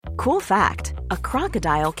Cool fact, a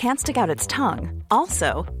crocodile can't stick out its tongue.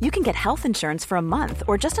 Also, you can get health insurance for a month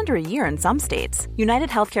or just under a year in some states. United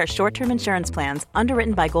Healthcare short-term insurance plans,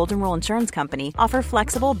 underwritten by Golden Rule Insurance Company, offer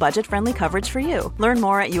flexible, budget-friendly coverage for you. Learn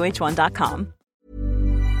more at uh1.com.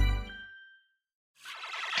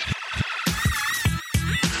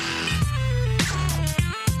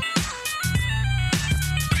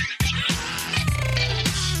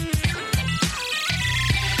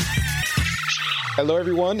 Hello,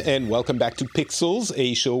 everyone, and welcome back to Pixels,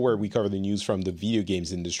 a show where we cover the news from the video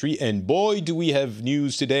games industry. And boy, do we have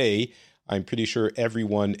news today. I'm pretty sure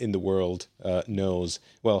everyone in the world knows,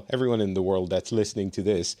 well, everyone in the world that's listening to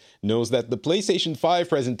this knows that the PlayStation 5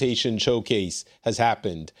 presentation showcase has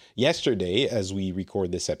happened yesterday as we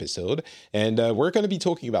record this episode. And we're going to be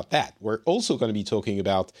talking about that. We're also going to be talking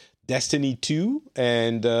about Destiny 2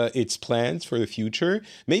 and its plans for the future,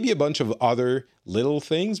 maybe a bunch of other little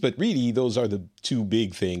things, but really those are the two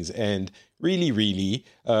big things. And really,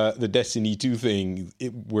 the Destiny 2 thing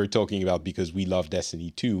we're talking about because we love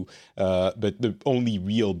Destiny 2, but the only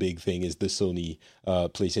real big thing is the Sony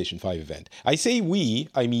PlayStation 5 event. I say we,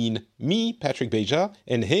 I mean me, Patrick Beja,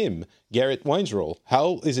 and him, Garrett Weinzroll.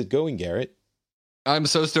 How is it going, Garrett? I'm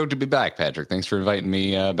so stoked to be back, Patrick. Thanks for inviting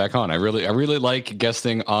me back on. I really like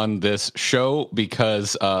guesting on this show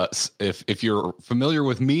because if you're familiar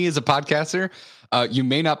with me as a podcaster, you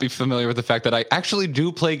may not be familiar with the fact that I actually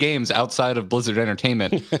do play games outside of Blizzard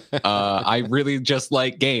Entertainment. I really just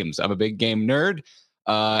like games. I'm a big game nerd,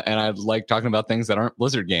 and I like talking about things that aren't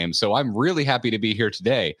Blizzard games. So I'm really happy to be here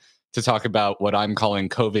today to talk about what I'm calling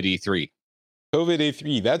COVID E3. COVID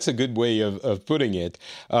E3, that's a good way of putting it.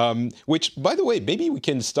 Which, by the way, maybe we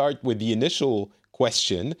can start with the initial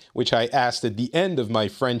question, which I asked at the end of my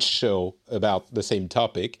French show about the same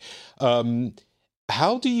topic.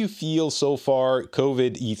 How do you feel so far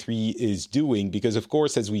COVID E3 is doing? Because, of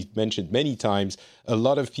course, as we've mentioned many times, a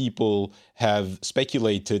lot of people have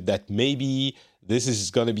speculated that maybe this is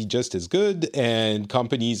going to be just as good and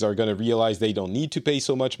companies are going to realize they don't need to pay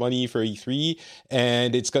so much money for E3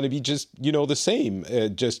 and it's going to be just, the same.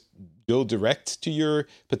 Just go direct to your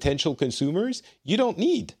potential consumers. You don't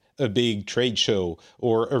need a big trade show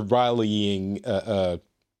or a rallying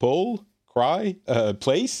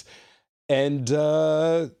place. And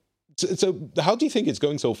so how do you think it's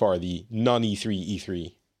going so far, the non-E3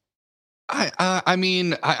 E3? I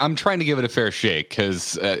mean, I'm trying to give it a fair shake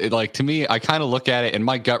because, to me, I kind of look at it and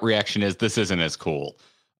my gut reaction is this isn't as cool.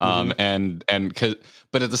 But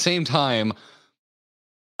at the same time,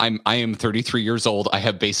 I am 33 years old. I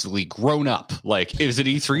have basically grown up. Like, is it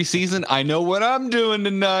E3 season? I know what I'm doing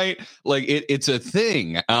tonight. Like, it's a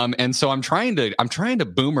thing. And so I'm trying to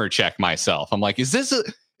boomer check myself. I'm like, is this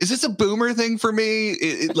a boomer thing for me?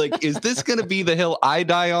 Is this going to be the hill I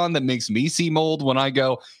die on that makes me seem old when I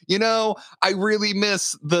go, I really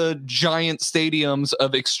miss the giant stadiums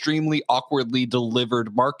of extremely awkwardly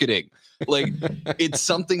delivered marketing. Like, it's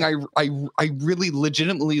something I really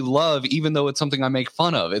legitimately love, even though it's something I make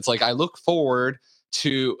fun of. It's like I look forward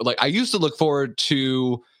to, I used to look forward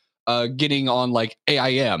to getting on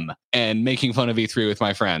AIM and making fun of E3 with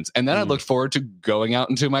my friends. And then I looked forward to going out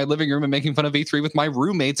into my living room and making fun of E3 with my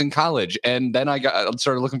roommates in college. And then I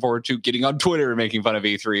started looking forward to getting on Twitter and making fun of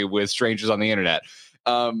E3 with strangers on the internet.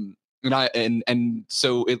 And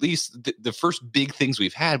so at least the first big things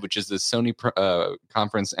we've had, which is the Sony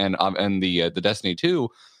conference and the Destiny 2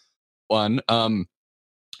 one,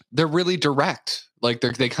 they're really direct.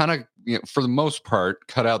 They kind of, for the most part,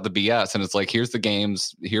 cut out the BS, and it's like, here's the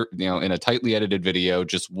games here, in a tightly edited video.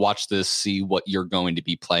 Just watch this, see what you're going to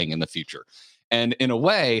be playing in the future. And in a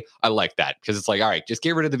way, I like that because it's like, all right, just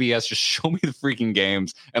get rid of the BS, just show me the freaking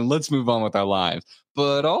games, and let's move on with our lives.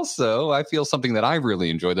 But also, I feel something that I really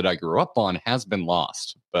enjoy that I grew up on has been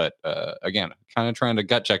lost. But again, kind of trying to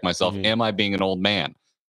gut check myself. Am I being an old man?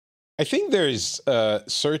 I think there's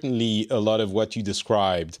certainly a lot of what you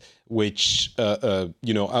described, which,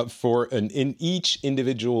 for in each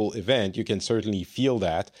individual event, you can certainly feel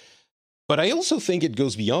that. But I also think it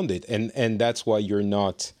goes beyond it. And that's why you're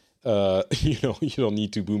not, you don't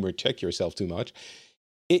need to boomer check yourself too much.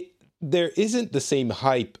 There isn't the same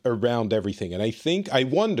hype around everything. And I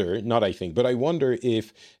wonder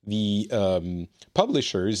if the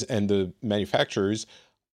publishers and the manufacturers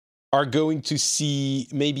are going to see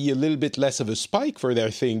maybe a little bit less of a spike for their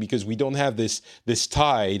thing because we don't have this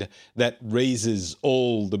tide that raises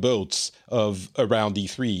all the boats of around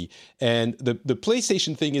E3. And the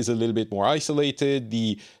PlayStation thing is a little bit more isolated.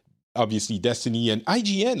 Obviously Destiny and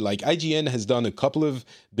IGN has done a couple of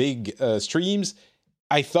big streams.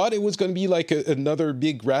 I thought it was going to be like another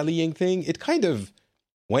big rallying thing. It kind of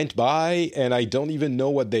went by, and I don't even know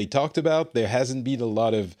what they talked about. There hasn't been a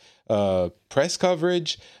lot of press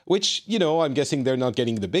coverage, which, I'm guessing they're not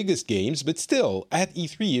getting the biggest games, but still, at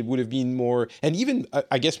E3, it would have been more. And even,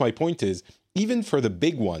 I guess my point is, even for the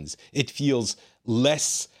big ones, it feels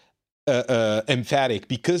less emphatic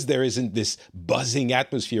because there isn't this buzzing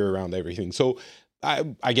atmosphere around everything. So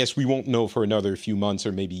I guess we won't know for another few months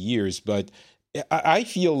or maybe years, but I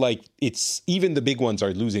feel like it's even the big ones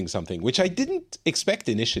are losing something, which I didn't expect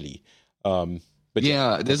initially. But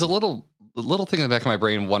yeah, there's a little thing in the back of my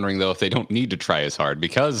brain wondering though if they don't need to try as hard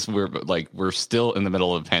because we're still in the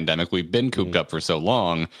middle of a pandemic. We've been cooped up for so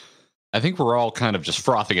long. I think we're all kind of just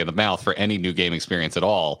frothing at the mouth for any new game experience at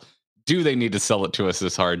all. Do they need to sell it to us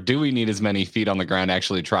this hard? Do we need as many feet on the ground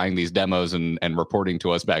actually trying these demos and reporting to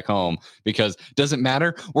us back home? Because doesn't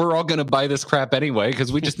matter. We're all going to buy this crap anyway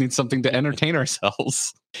because we just need something to entertain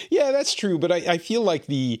ourselves. Yeah, that's true. But I feel like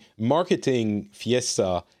the marketing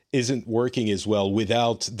fiesta isn't working as well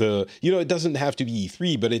without the, it doesn't have to be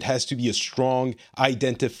E3, but it has to be a strong,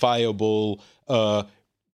 identifiable,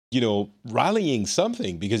 rallying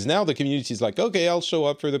something, because now the community is like, okay, I'll show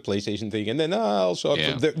up for the PlayStation thing, and then I'll show up.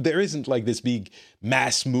 Yeah. There isn't like this big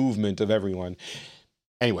mass movement of everyone.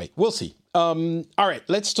 Anyway, we'll see. All right,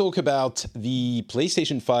 let's talk about the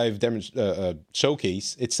PlayStation 5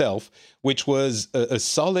 showcase itself, which was a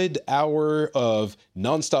solid hour of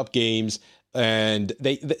nonstop games. And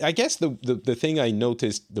I guess the thing I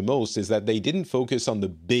noticed the most is that they didn't focus on the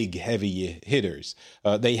big, heavy hitters.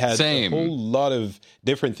 They had a whole lot of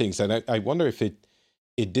different things. And I wonder if it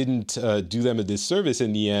didn't do them a disservice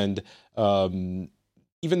in the end,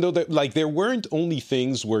 even though there weren't only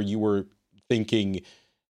things where you were thinking,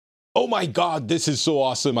 oh my God, this is so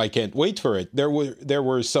awesome, I can't wait for it. There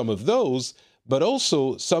were some of those, but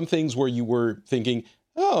also some things where you were thinking,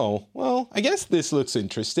 oh, well, I guess this looks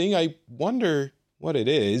interesting. I wonder what it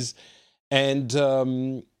is. And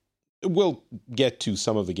we'll get to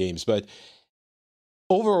some of the games, but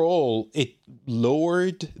overall, it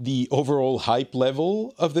lowered the overall hype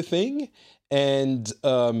level of the thing. And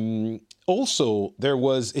also, there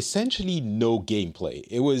was essentially no gameplay.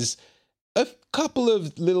 It was a couple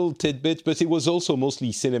of little tidbits, but it was also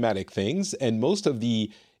mostly cinematic things. And most of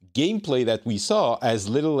the gameplay that we saw, as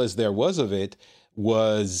little as there was of it,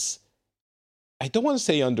 was, I don't want to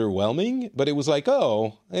say underwhelming, but it was like,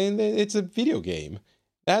 oh, and it's a video game.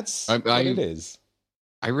 That's what it is.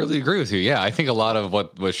 I really agree with you. Yeah, I think a lot of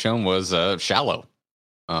what was shown was shallow.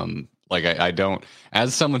 I don't,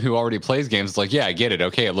 as someone who already plays games, it's like, yeah, I get it.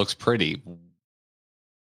 Okay, it looks pretty.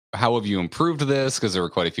 How have you improved this? Because there were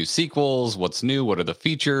quite a few sequels. What's new? What are the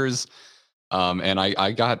features? And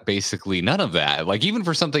I got basically none of that. Like, even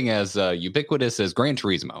for something as ubiquitous as Gran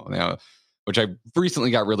Turismo, which I recently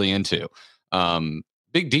got really into.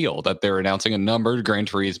 Big deal that they're announcing a numbered Gran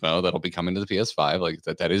Turismo that'll be coming to the PS5. Like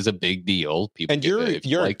that is a big deal. People, and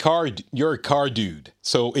you're a car dude,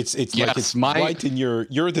 so it's yes, like it's right in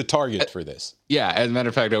you're the target for this. Yeah, as a matter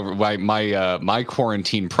of fact, over my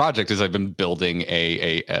quarantine project is I've been building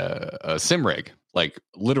a sim rig. Like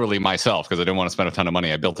literally myself, because I didn't want to spend a ton of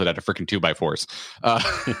money. I built it at a freaking 2x4s.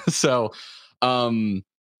 So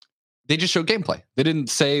they just showed gameplay. They didn't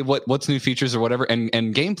say what's new features or whatever. And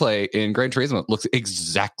gameplay in Gran Turismo looks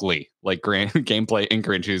exactly like gameplay in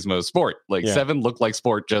Gran Turismo Sport. Like 7 looked like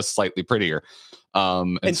Sport, just slightly prettier.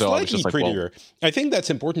 And so slightly I was just like, prettier. Well, I think that's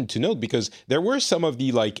important to note because there were some of the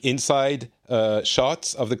inside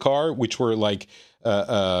shots of the car which were like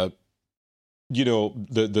the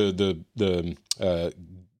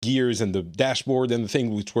gears and the dashboard and the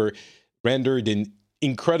thing which were rendered in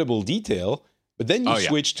incredible detail. But then you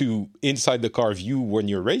switch to inside the car view when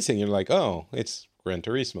you're racing. You're like, oh, it's Gran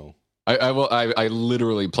Turismo. I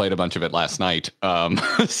literally played a bunch of it last night of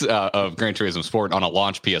Gran Turismo Sport on a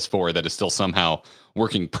launch PS4 that is still somehow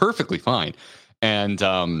working perfectly fine. And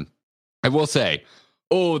I will say,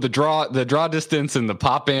 the draw distance and the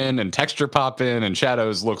pop in and texture pop in and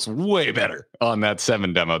shadows looks way better on that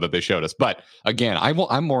 7 demo that they showed us. But again,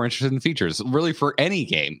 I'm more interested in features really for any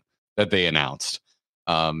game that they announced.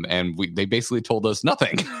 And they basically told us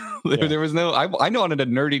nothing. There was no. I wanted a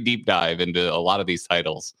nerdy deep dive into a lot of these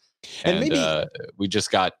titles, and maybe we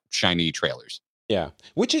just got shiny trailers. Yeah,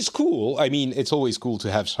 which is cool. I mean, it's always cool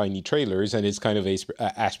to have shiny trailers, and it's kind of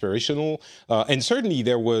aspirational. And certainly,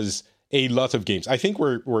 there was a lot of games. I think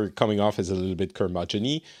we're coming off as a little bit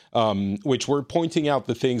curmudgeon-y, which we're pointing out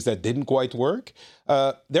the things that didn't quite work.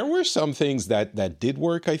 There were some things that did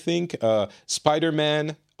work. I think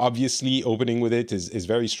Spider-Man. Obviously, opening with it is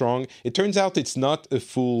very strong. It turns out it's not a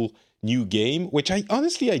full new game, which I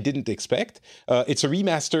didn't expect. It's a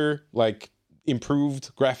remaster, like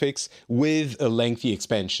improved graphics with a lengthy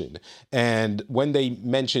expansion. And when they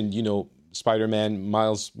mentioned, Spider-Man,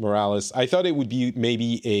 Miles Morales, I thought it would be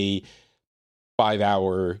maybe a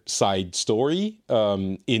 5-hour side story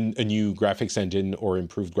in a new graphics engine or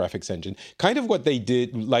improved graphics engine. Kind of what they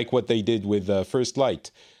did with First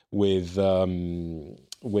Light, with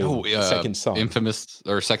Second Son. Infamous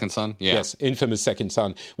or Second Son? Yeah. Yes, Infamous Second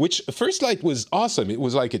Son, which First Light was awesome. It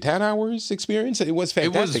was like a 10 hours experience. It was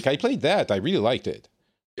fantastic. I played that. I really liked it.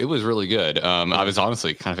 It was really good. I was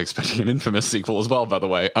honestly kind of expecting an Infamous sequel as well, by the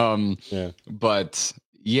way. But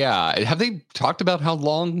yeah, have they talked about how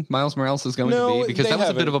long Miles Morales is going to be? Because that was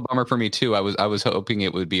a bit of a bummer for me too. I was hoping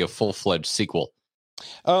it would be a full-fledged sequel.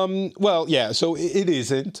 Well, yeah, so it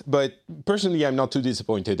isn't, but personally, I'm not too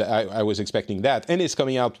disappointed. I was expecting that, and it's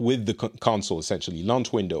coming out with the console, essentially,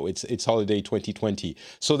 launch window. It's holiday 2020,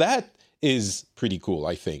 so that is pretty cool,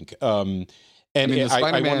 I think. I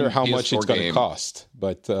wonder how much it's going to cost,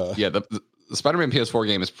 but the Spider-Man PS4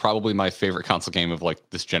 game is probably my favorite console game of like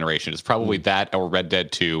this generation. It's probably that or Red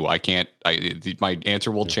Dead 2. My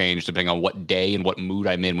answer will change depending on what day and what mood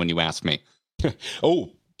I'm in when you ask me.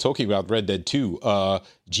 Oh, talking about Red Dead 2,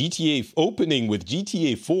 GTA opening with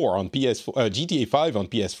GTA 4 on PS4, GTA 5 on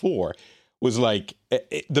PS4 was like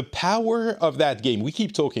the power of that game. We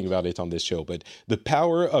keep talking about it on this show, but the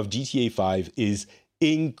power of GTA 5 is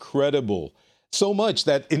incredible. So much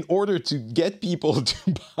that in order to get people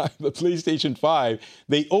to buy the PlayStation 5,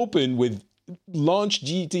 they open with launch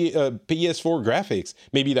PS4 graphics.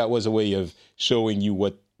 Maybe that was a way of showing you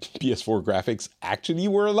what PS4 graphics actually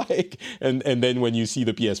were like. And then when you see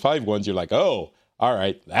the PS5 ones, you're like, oh, all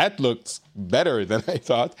right, that looks better than I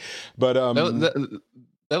thought. But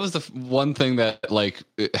that was the one thing that like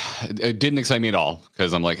it didn't excite me at all,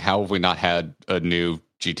 because I'm like, how have we not had a new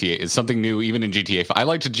GTA? Is something new even in GTA 5? I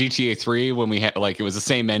liked GTA 3 when we had like it was the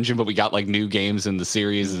same engine, but we got like new games in the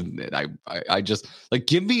series, and I just like,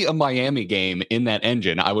 give me a Miami game in that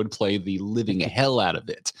engine. I would play the living hell out of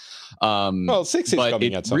it. Well, 6 is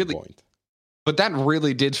coming at some point. But that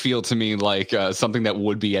really did feel to me like something that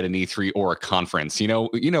would be at an E3 or a conference. You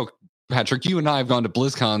know, Patrick, you and I have gone to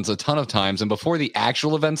BlizzCons a ton of times, and before the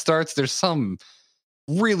actual event starts, there's some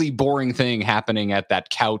really boring thing happening at that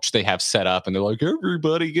couch they have set up, and they're like,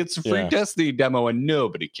 everybody gets a free Destiny demo, and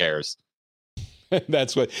nobody cares.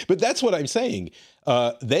 That's what I'm saying.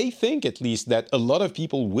 They think, at least, that a lot of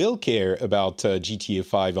people will care about GTA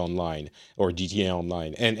 5 Online or GTA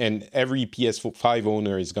Online, and every PS5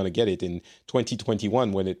 owner is going to get it in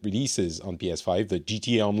 2021 when it releases on PS5, the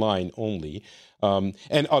GTA Online only.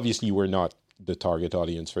 And obviously, we're not the target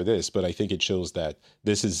audience for this, but I think it shows that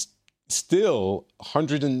this is still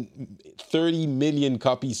 130 million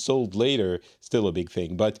copies sold later, still a big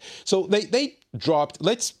thing. But so they dropped.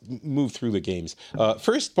 Let's move through the games.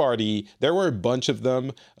 First party, there were a bunch of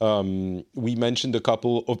them. We mentioned a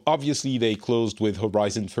couple. Obviously, they closed with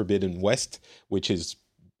Horizon Forbidden West, which is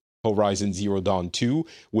Horizon Zero Dawn 2,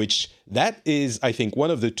 which that is, I think,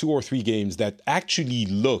 one of the 2 or 3 games that actually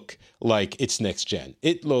look like it's next gen.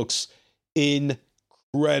 It looks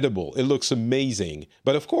incredible. It looks amazing.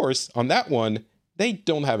 But of course, on that one, they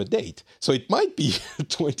don't have a date. So it might be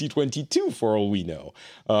 2022 for all we know.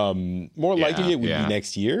 More likely it would be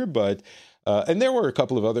next year, but and there were a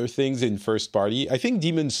couple of other things in first party. I think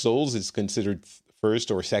Demon's Souls is considered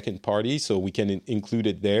first or second party, so we can include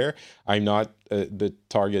it there. I'm not the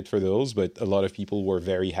target for those, but a lot of people were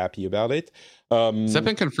very happy about it. Has that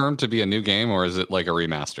been confirmed to be a new game, or is it like a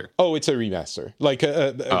remaster? Oh, it's a remaster, like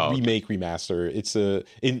a remake remaster.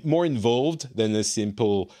 It's more involved than a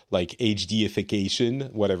simple like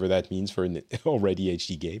HDification, whatever that means for an already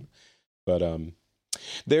HD game. But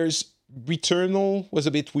there's Returnal was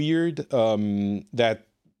a bit weird. That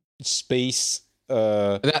space.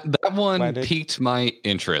 That one piqued my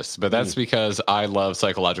interest, but that's because I love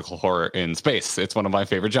psychological horror in space. It's one of my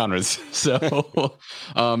favorite genres. So,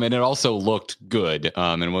 and it also looked good,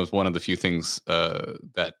 and was one of the few things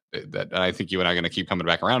that I think you and I are going to keep coming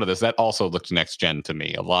back around to this. That also looked next gen to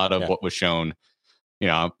me. A lot of what was shown, I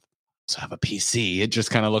also have a PC. It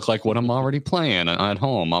just kind of looked like what I'm already playing at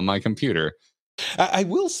home on my computer. I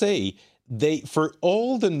will say for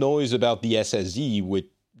all the noise about the SSD, which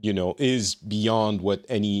is beyond what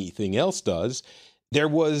anything else does, there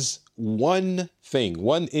was one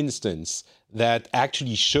instance that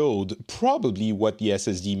actually showed probably what the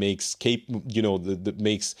SSD makes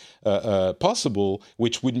makes possible,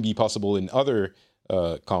 which wouldn't be possible in other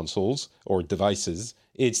consoles or devices.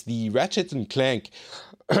 It's the Ratchet and Clank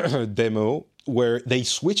demo where they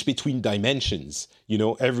switch between dimensions. You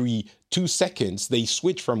know, every 2 seconds they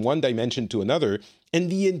switch from one dimension to another, and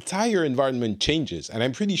the entire environment changes. And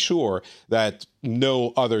I'm pretty sure that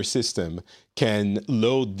no other system can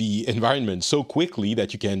load the environment so quickly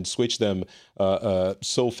that you can switch them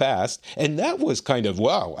so fast. And that was kind of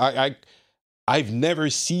wow. I've never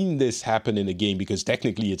seen this happen in a game because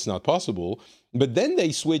technically it's not possible. But then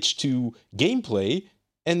they switch to gameplay,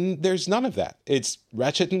 and there's none of that. It's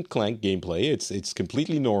Ratchet and Clank gameplay. It's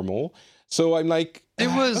completely normal. So I'm like,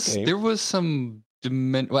 there was some. I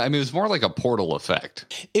mean, it was more like a Portal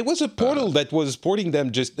effect. It was a portal that was porting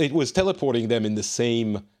them. It was teleporting them in the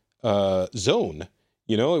same zone.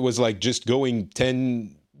 You know, it was like just going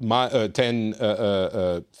 10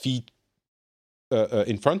 feet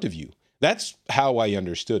in front of you. That's how I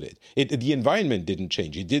understood it. The environment didn't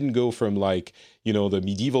change. It didn't go from like, you know, the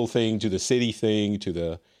medieval thing to the city thing to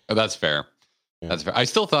the... Oh, that's fair. Yeah. That's fair. I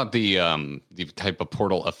still thought the type of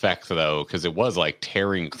Portal effect, though, because it was like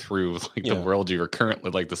tearing through like the world you were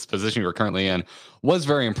currently, like this position you were currently in, was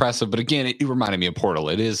very impressive. But again, it reminded me of Portal.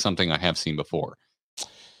 It is something I have seen before.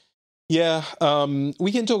 Yeah.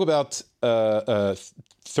 We can talk about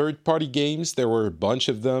third-party games. There were a bunch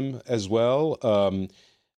of them as well.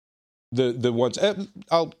 The ones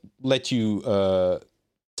I'll let you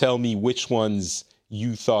tell me which ones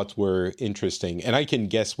you thought were interesting, and I can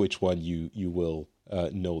guess which one you will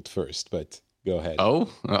note first. But go ahead.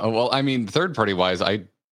 Well, I mean, third party wise, I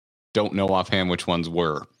don't know offhand which ones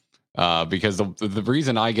were, because the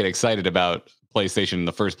reason I get excited about PlayStation in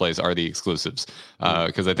the first place are the exclusives,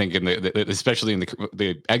 because I think especially in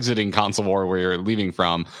the exiting console war where you're leaving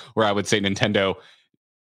from, where I would say Nintendo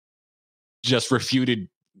just refuted.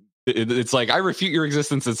 It's like I refute your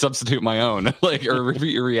existence and substitute my own, like, or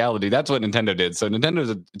refute your reality. That's what Nintendo did. So Nintendo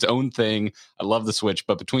is its own thing. I love the Switch,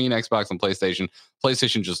 but between Xbox and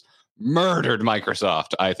PlayStation just murdered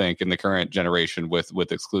Microsoft, I think, in the current generation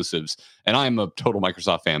with exclusives. And I'm a total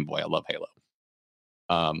Microsoft fanboy. I love Halo.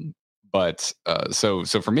 But so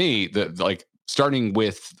for me, like starting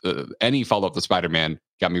with any follow-up to Spider-Man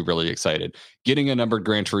got me really excited. Getting a numbered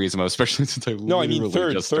Gran Turismo, especially since I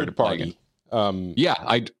third party.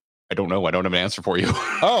 I don't know. I don't have an answer for you.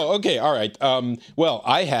 Oh, okay. All right. Well,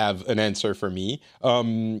 I have an answer for me.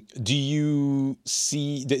 Do you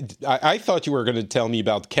see... I thought you were going to tell me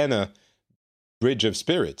about Kena Bridge of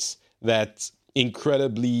Spirits, that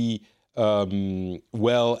incredibly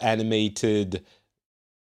well-animated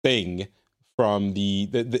thing from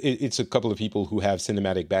it's a couple of people who have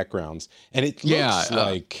cinematic backgrounds, and it looks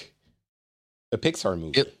like a Pixar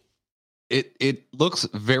movie. It looks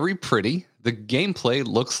very pretty. The gameplay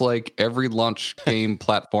looks like every launch game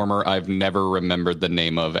platformer I've never remembered the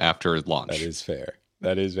name of after launch. That is fair.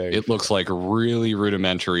 That is very It looks like really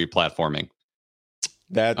rudimentary platforming.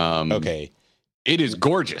 Okay. It is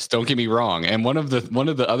gorgeous, don't get me wrong. And one of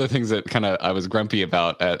the other things that kind of I was grumpy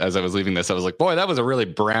about as I was leaving this, I was like, boy, that was a really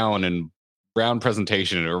brown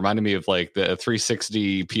presentation. It reminded me of like the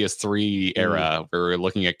 360 PS3 era where we were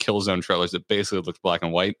looking at Killzone trailers that basically looked black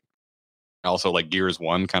and white. Also, like Gears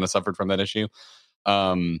 1 kind of suffered from that issue.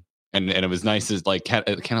 And it was nice as like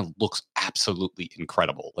it kind of looks absolutely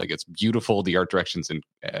incredible. Like it's beautiful. The art direction's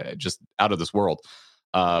just out of this world.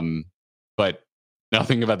 But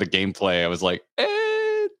nothing about the gameplay. I was like,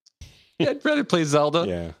 I'd rather play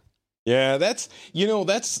Zelda. Yeah, that's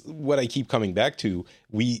what I keep coming back to.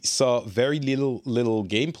 We saw very little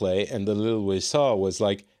gameplay, and the little we saw was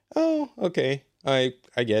like, oh, okay. I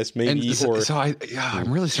guess maybe. And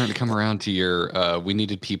I'm really starting to come around to your. We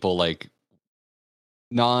needed people like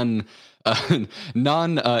non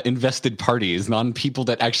invested parties, non people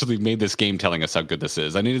that actually made this game telling us how good this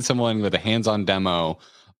is. I needed someone with a hands-on demo,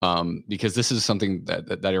 because this is something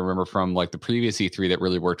that I remember from like the previous E3 that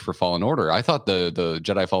really worked for Fallen Order. I thought the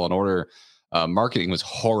Jedi Fallen Order marketing was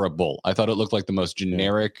horrible. I thought it looked like the most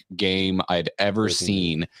generic game I'd ever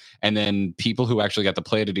seen. And then people who actually got to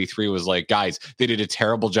play it at E3 was like, guys, they did a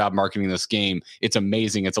terrible job marketing this game. It's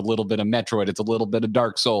amazing. It's a little bit of Metroid. It's a little bit of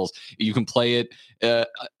Dark Souls. You can play it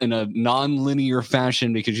in a non-linear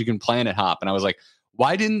fashion because you can planet hop. And I was like,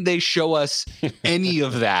 why didn't they show us any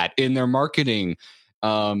of that in their marketing?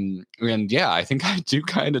 And yeah, I think I do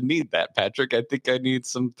kind of need that, Patrick. I think I need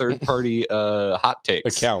some third-party hot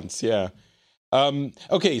takes. Accounts, yeah.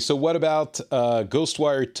 Okay, so what about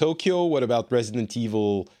Ghostwire Tokyo? What about Resident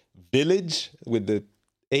Evil Village with the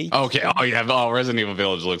 8? Okay, Resident Evil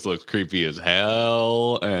Village looks creepy as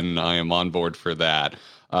hell, and I am on board for that.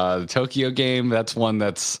 The Tokyo game, that's one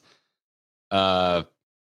that's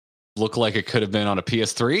looked like it could have been on a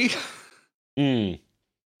PS3.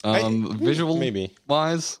 Visual maybe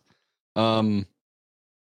wise.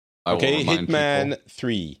 I will Okay, remind Hitman people.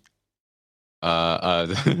 3.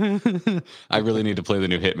 I really need to play the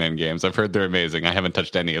new Hitman games. I've heard they're amazing. I haven't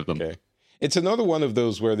touched any of them. Okay. It's another one of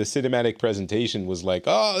those where the cinematic presentation was like,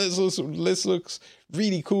 oh, this looks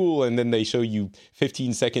really cool. And then they show you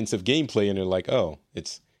 15 seconds of gameplay and they're like, oh,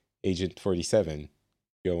 it's Agent 47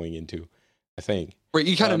 going into a thing. Right,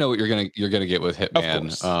 you kind of know what you're gonna get with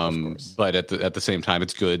Hitman. Of course. But at the same time,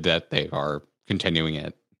 it's good that they are continuing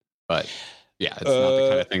it. But yeah, it's not the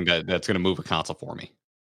kind of thing that's gonna move a console for me.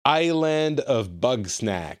 Island of Bug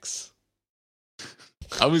Snacks.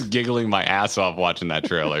 I was giggling my ass off watching that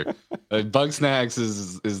trailer. Bug Snacks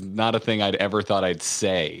is not a thing I'd ever thought I'd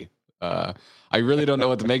say. I really don't know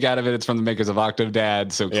what to make out of it. It's from the makers of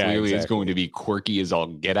Octodad, so clearly it's going to be quirky as all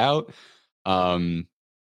get out.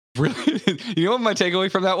 Really, you know what my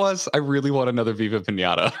takeaway from that was? I really want another Viva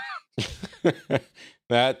Pinata.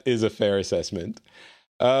 That is a fair assessment.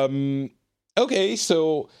 Okay,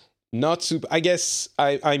 so not super. I guess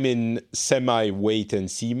I'm in semi wait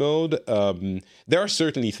and see mode. There are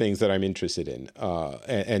certainly things that I'm interested in,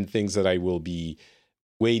 and things that I will be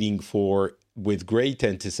waiting for with great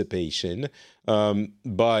anticipation.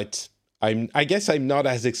 But I guess I'm not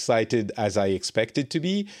as excited as I expected to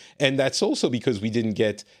be, and that's also because we didn't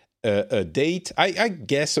get a date. I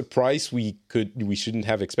guess a price we shouldn't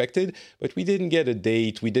have expected, but we didn't get a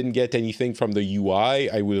date. We didn't get anything from the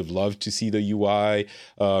UI. I would have loved to see the UI.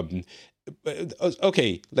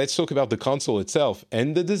 Okay, let's talk about the console itself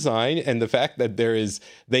and the design and the fact that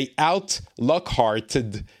they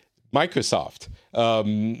out-Lockharted Microsoft.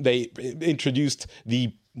 They introduced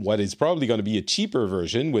what is probably going to be a cheaper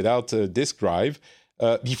version without a disk drive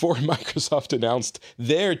before Microsoft announced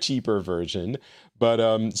their cheaper version.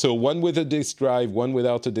 But so one with a disk drive, one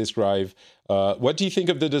without a disk drive. What do you think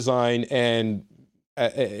of the design? And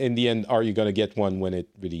in the end, are you going to get one when it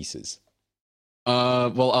releases?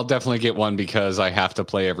 Well, I'll definitely get one because I have to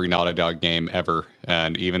play every Naughty Dog game ever.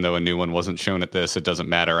 And even though a new one wasn't shown at this, it doesn't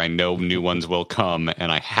matter. I know new ones will come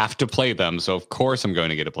and I have to play them. So of course I'm going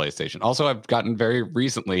to get a PlayStation. Also, I've gotten very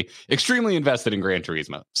recently extremely invested in Gran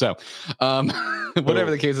Turismo. So,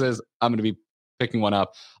 whatever the case is, I'm going to be picking one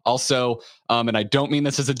up. Also, and I don't mean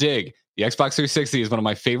this as a dig, the Xbox 360 is one of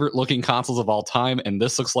my favorite looking consoles of all time. And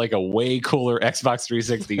this looks like a way cooler Xbox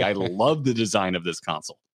 360. I love the design of this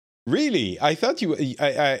console. Really? I thought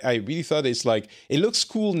I really thought it's like, it looks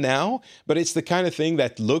cool now, but it's the kind of thing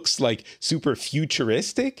that looks like super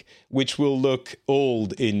futuristic, which will look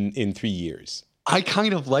old in 3 years. I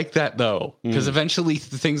kind of like that though, because eventually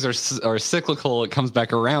things are cyclical. It comes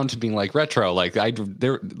back around to being like retro. Like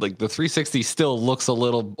the 360 still looks a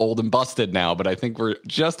little old and busted now, but I think we're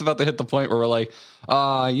just about to hit the point where we're like,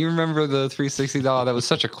 you remember the 360? Oh, that was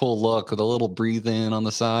such a cool look with a little breathe in on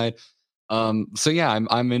the side. So yeah,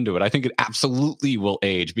 I'm into it. I think it absolutely will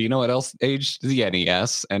age. But you know what else aged? The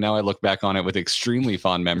NES. And now I look back on it with extremely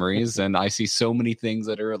fond memories, and I see so many things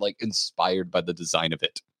that are like inspired by the design of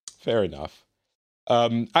it. Fair enough.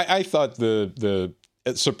 I thought the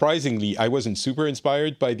surprisingly, I wasn't super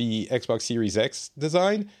inspired by the Xbox Series X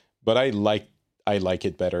design, but I like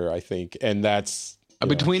it better, I think, and that's I'm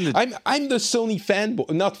the Sony fanboy,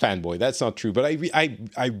 not fanboy. That's not true, but I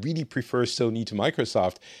really prefer Sony to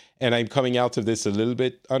Microsoft, and I'm coming out of this a little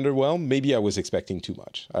bit underwhelmed. Maybe I was expecting too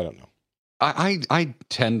much. I don't know. I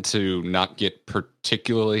tend to not get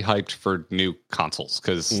particularly hyped for new consoles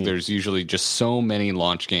because there's usually just so many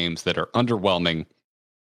launch games that are underwhelming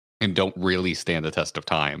and don't really stand the test of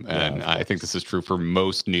time. And I think this is true for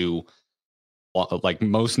most new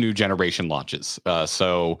generation launches.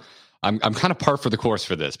 So I'm kind of par for the course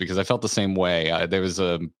for this because I felt the same way. There was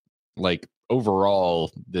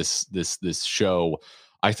overall this show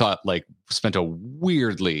I thought spent a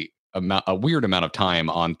weird amount of time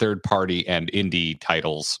on third party and indie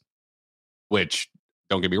titles, which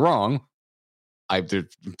don't get me wrong, there's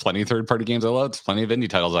plenty of third party games I love, there's plenty of indie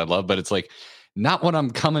titles I love, but it's like not when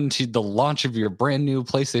I'm coming to the launch of your brand new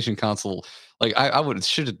PlayStation console. Like I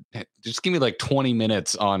should just give me 20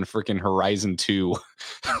 minutes on freaking Horizon 2,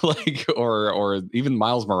 or even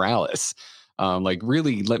Miles Morales.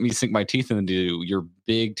 Really let me sink my teeth into your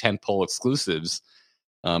big tentpole exclusives.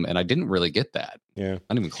 And I didn't really get that. Yeah.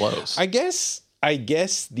 Not even close. I guess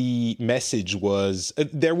the message was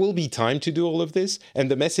there will be time to do all of this. And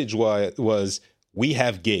the message was we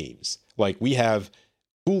have games. We have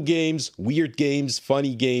cool games, weird games,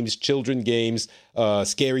 funny games, children games,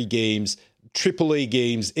 scary games, AAA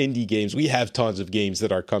games, indie games. We have tons of games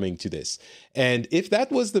that are coming to this. And if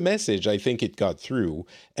that was the message, I think it got through.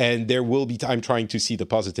 And there will be time trying to see the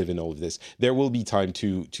positive in all of this. There will be time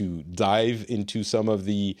to dive into some of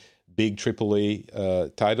the big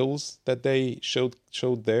AAA titles that they showed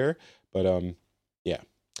there. But and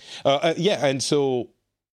so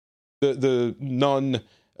the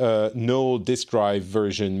no disk drive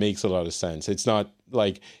version makes a lot of sense. It's not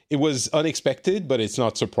like it was unexpected, but it's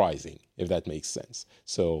not surprising, if that makes sense.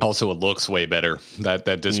 So also, it looks way better.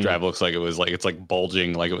 That disk drive looks like it's like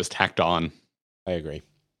bulging, like it was tacked on. I agree.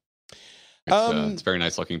 It's very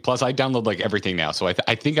nice looking. Plus, I download like everything now, so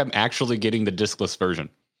I think I'm actually getting the diskless version.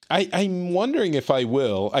 I'm wondering if I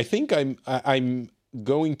will. I think I'm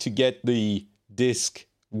going to get the disc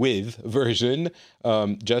with version,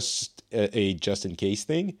 just in case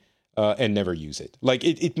thing, and never use it. Like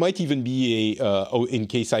it might even be in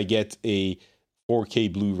case I get a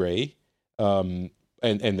 4K Blu-ray, and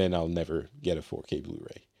then I'll never get a 4K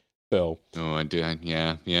Blu-ray. So I do.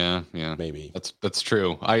 Yeah. Maybe that's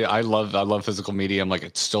true. I love physical media. I'm like,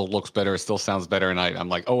 it still looks better. It still sounds better. And I'm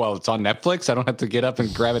like, oh, well, it's on Netflix. I don't have to get up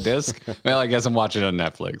and grab a disc. Well, I guess I'm watching it on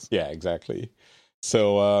Netflix. Yeah, exactly.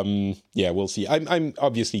 So, we'll see. I'm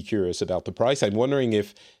obviously curious about the price. I'm wondering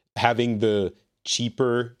if having the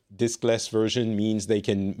cheaper discless version means they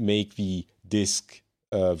can make the disc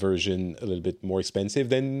version a little bit more expensive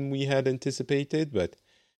than we had anticipated, but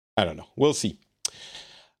I don't know. We'll see.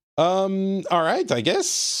 All right, I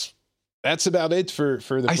guess that's about it for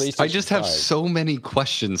the PlayStation 5. I just have so many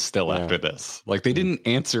questions still after this. Like, they didn't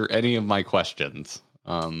answer any of my questions.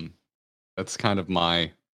 That's kind of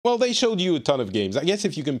my... Well, they showed you a ton of games. I guess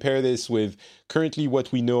if you compare this with currently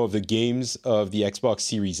what we know of the games of the Xbox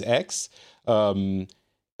Series X,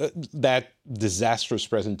 that disastrous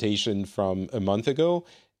presentation from a month ago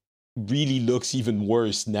really looks even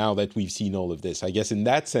worse now that we've seen all of this. I guess in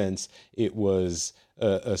that sense, it was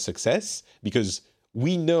a success because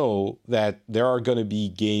we know that there are going to be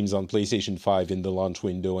games on PlayStation 5 in the launch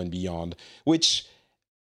window and beyond, which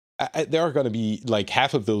there are going to be like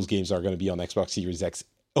half of those games are going to be on Xbox Series X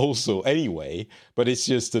also anyway, but it's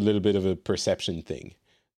just a little bit of a perception thing.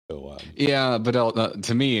 So but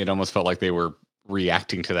to me, it almost felt like they were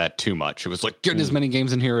reacting to that too much. It was like, get as many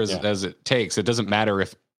games in here as it takes. It doesn't matter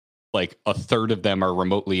if like a third of them are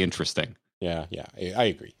remotely interesting. Yeah, I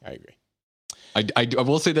agree. I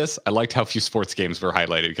will say this. I liked how few sports games were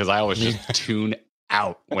highlighted because I always just tune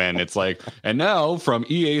out when it's like, and now from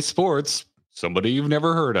EA Sports, somebody you've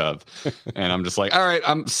never heard of. And I'm just like, all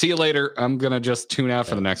right, see you later. I'm going to just tune out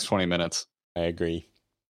for the next 20 minutes. I agree.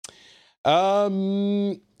 All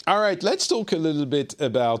right, let's talk a little bit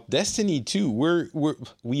about Destiny 2.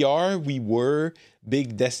 We were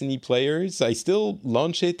big Destiny players. I still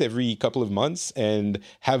launch it every couple of months and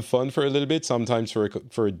have fun for a little bit, sometimes for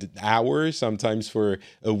an hour, sometimes for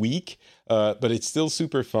a week. But it's still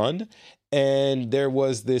super fun. And there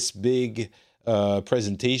was this big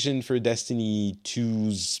presentation for Destiny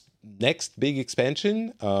 2's next big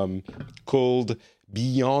expansion called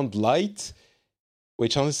Beyond Light,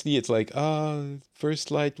 which honestly it's like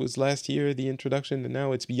First Light was last year, the introduction, and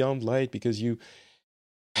now it's Beyond Light because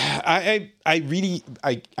I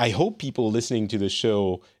hope people listening to the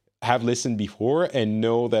show have listened before and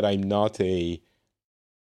know that I'm not a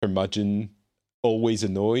curmudgeon, always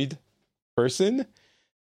annoyed person,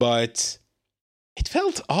 but it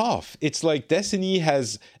felt off. It's like Destiny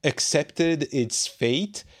has accepted its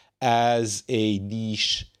fate as a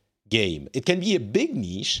niche game. It can be a big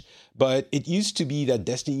niche, but it used to be that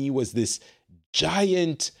Destiny was this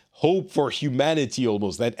giant hope for humanity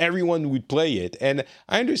almost, that everyone would play it. And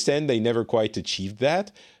I understand they never quite achieved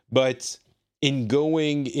that, but in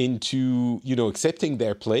going into, accepting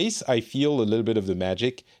their place, I feel a little bit of the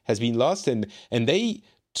magic has been lost. And they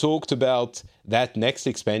talked about that next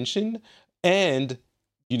expansion. And,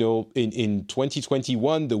 in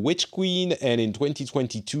 2021, The Witch Queen, and in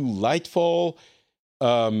 2022, Lightfall.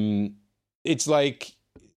 It's like,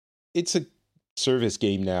 it's a service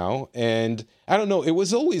game now. And I don't know, it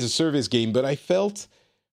was always a service game, but I felt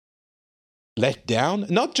let down,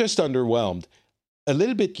 not just underwhelmed, a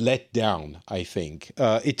little bit let down, I think.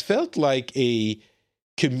 It felt like a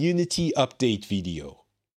community update video,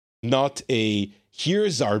 not a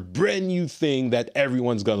here's our brand new thing that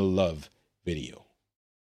everyone's gonna love video.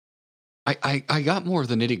 I got more of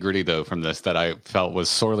the nitty gritty though from this that I felt was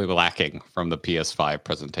sorely lacking from the PS5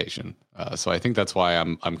 presentation. So I think that's why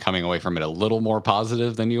I'm coming away from it a little more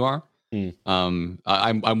positive than you are.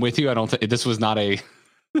 I'm with you. I don't think this was not a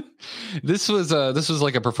this was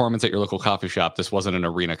like a performance at your local coffee shop. This wasn't an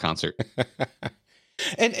arena concert.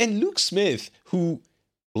 and Luke Smith, who,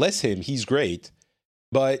 bless him, he's great,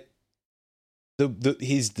 but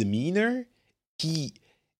his demeanor, he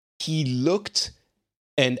looked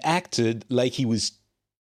and acted like he was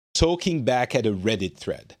talking back at a Reddit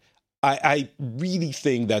thread. I really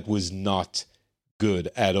think that was not good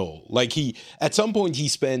at all. Like at some point he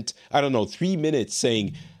spent, I don't know, 3 minutes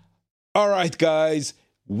saying, all right, guys,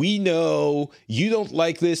 we know you don't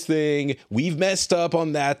like this thing. We've messed up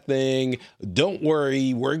on that thing. Don't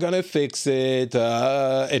worry, we're gonna fix it.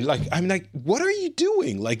 And like, I'm like, what are you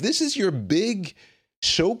doing? Like, this is your big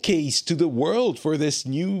showcase to the world for this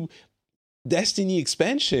new Destiny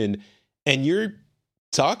expansion, and you're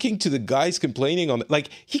talking to the guys complaining on, like,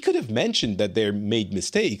 he could have mentioned that they made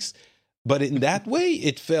mistakes, but in that way,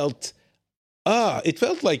 it felt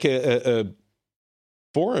like a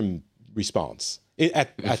forum response.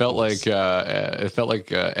 It felt like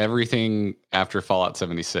everything after Fallout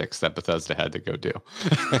 76 that Bethesda had to go do.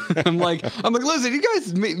 I'm like, listen, you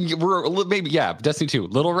guys were maybe Destiny 2,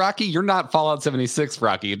 Little Rocky. You're not Fallout 76,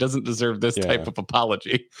 Rocky. It doesn't deserve this type of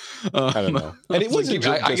apology. I don't know, and it wasn't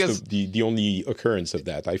just the only occurrence of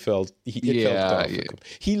that. I felt he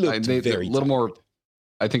looked very a little more.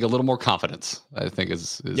 I think a little more confidence. I think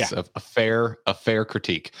is a fair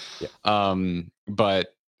critique. Yeah.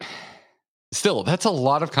 But still, that's a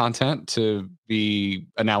lot of content to be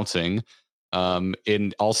announcing.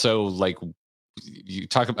 And also, like you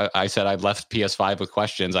talk about, I said I left PS5 with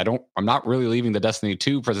questions. I'm not really leaving the Destiny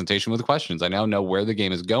 2 presentation with questions. I now know where the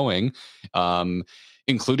game is going,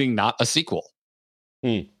 including not a sequel.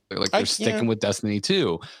 Like they're sticking with Destiny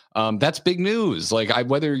 2. That's big news. Like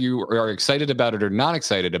whether you are excited about it or not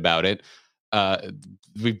excited about it,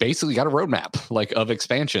 we basically got a roadmap like of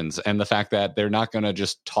expansions, and the fact that they're not going to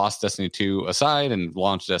just toss Destiny 2 aside and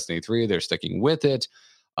launch Destiny 3. They're sticking with it,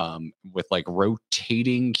 with like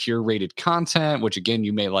rotating curated content, which again,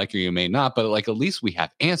 you may like or you may not, but like, at least we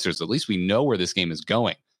have answers. At least we know where this game is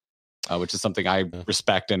going, which is something I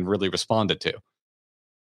respect and really responded to.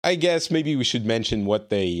 I guess maybe we should mention what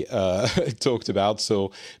they talked about.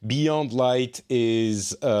 So Beyond Light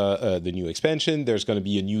is the new expansion. There's going to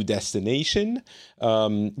be a new destination,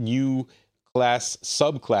 new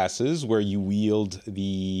subclasses where you wield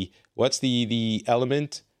what's the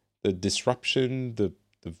element? The disruption,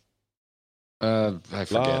 I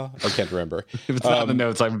forget. I can't remember. If it's not in the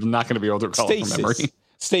notes, I'm not going to be able to recall it from memory.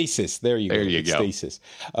 Stasis. There you go. Stasis.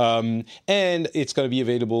 And it's going to be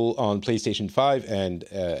available on PlayStation 5 and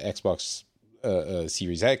Xbox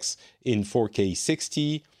Series X in 4K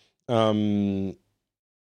 60.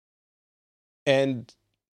 And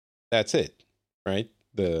that's it, right?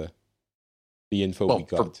 The info we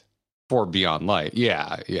got. For Beyond Light.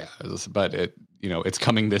 Yeah. But it's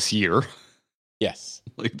coming this year. Yes.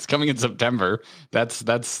 It's coming in September. That's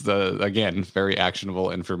the, again, very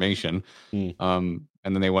actionable information.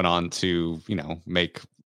 And then they went on to, make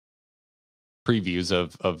previews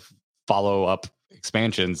of follow-up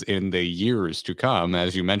expansions in the years to come,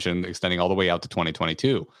 as you mentioned, extending all the way out to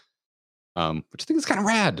 2022. Which I think is kind of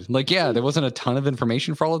rad. Like, there wasn't a ton of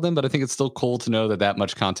information for all of them, but I think it's still cool to know that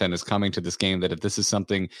much content is coming to this game, that if this is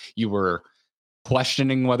something you were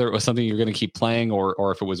questioning whether it was something you're going to keep playing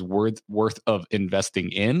or if it was worth of investing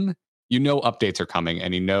in, updates are coming,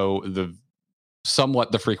 and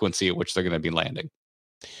the frequency at which they're going to be landing.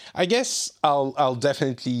 I guess I'll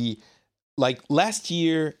definitely, like last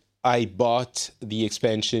year I bought the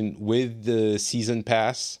expansion with the season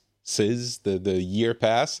pass, the year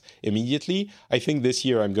pass immediately. I think this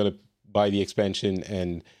year I'm going to buy the expansion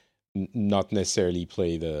and not necessarily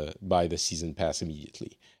buy the season pass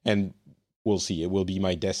immediately. And we'll see. It will be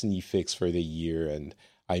my Destiny fix for the year, and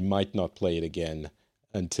I might not play it again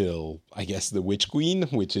until, I guess, the Witch Queen,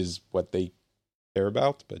 which is what they care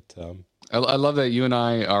about. But I love that you and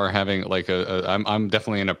I are having like I'm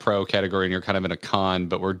definitely in a pro category and you're kind of in a con,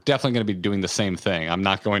 but we're definitely going to be doing the same thing. I'm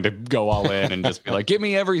not going to go all in and just be like, give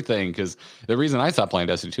me everything. Because the reason I stopped playing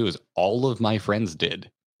Destiny 2 is all of my friends did.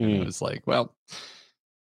 And it was like, well,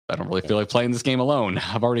 I don't really feel like playing this game alone.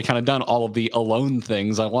 I've already kind of done all of the alone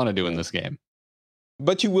things I want to do in this game.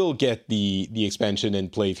 But you will get the expansion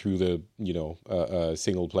and play through the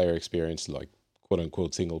single player experience, like quote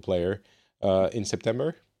unquote single player, in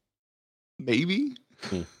September. Maybe.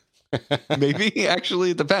 Maybe. Actually,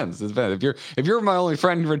 it depends. If you're my only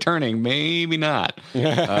friend returning, maybe not.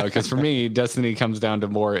 Because for me, Destiny comes down to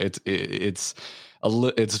more. It's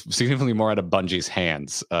significantly more out of Bungie's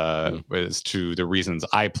hands as to the reasons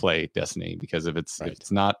I play Destiny. Because if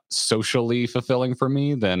it's not socially fulfilling for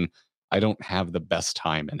me, then I don't have the best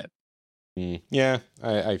time in it. Yeah,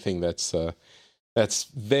 I think that's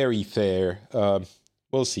very fair.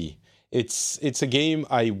 We'll see. It's a game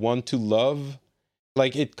I want to love.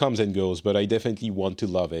 Like, it comes and goes, but I definitely want to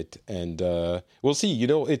love it, and we'll see.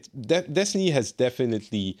 Destiny has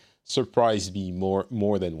definitely surprised me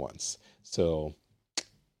more than once. So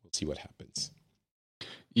we'll see what happens.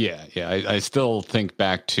 Yeah. I still think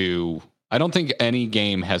back to. I don't think any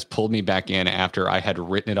game has pulled me back in after I had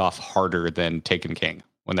written it off harder than Taken King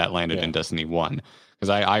when that landed in Destiny 1. Because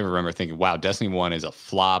I remember thinking, wow, Destiny 1 is a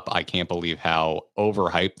flop. I can't believe how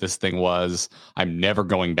overhyped this thing was. I'm never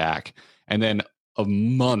going back. And then a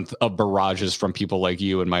month of barrages from people like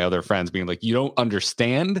you and my other friends being like, you don't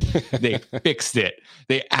understand? They fixed it.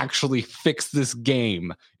 They actually fixed this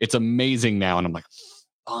game. It's amazing now. And I'm like,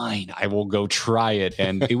 fine, I will go try it.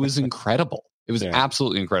 And it was incredible. It was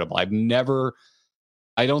absolutely incredible.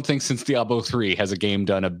 I don't think since Diablo 3 has a game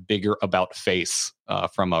done a bigger about face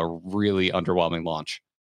from a really underwhelming launch.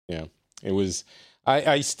 Yeah, it was.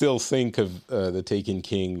 I still think of the Taken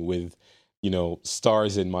King with,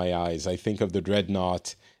 stars in my eyes. I think of the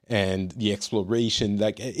Dreadnought and the exploration.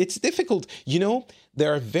 Like, it's difficult.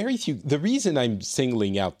 There are very few. The reason I'm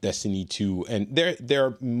singling out Destiny 2, and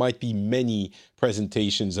there might be many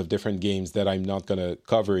presentations of different games that I'm not going to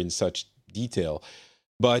cover in such detail,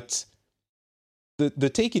 but the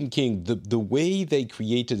Taken King, the way they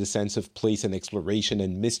created a sense of place and exploration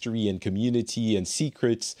and mystery and community and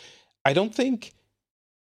secrets, I don't think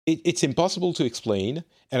it's impossible to explain,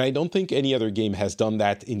 and I don't think any other game has done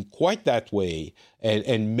that in quite that way,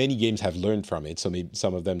 and many games have learned from it, so maybe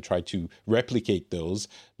some of them try to replicate those,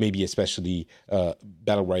 maybe especially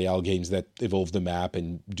Battle Royale games that evolve the map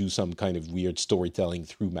and do some kind of weird storytelling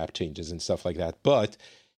through map changes and stuff like that, but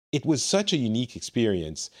it was such a unique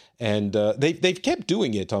experience, and they've kept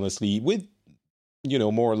doing it, honestly, with,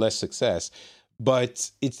 more or less success.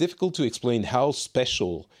 But it's difficult to explain how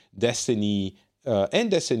special Destiny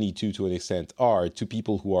and Destiny 2, to an extent, are to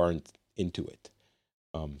people who aren't into it.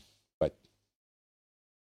 But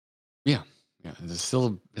yeah, it's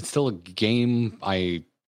still a game I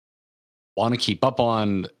want to keep up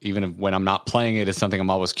on, even when I'm not playing it. It's something I'm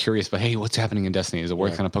always curious about. Hey, what's happening in Destiny? Is it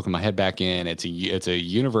worth kind of poking my head back in? It's a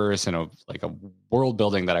universe and a world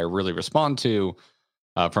building that I really respond to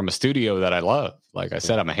from a studio that I love. Like I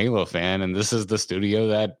said, I'm a Halo fan, and this is the studio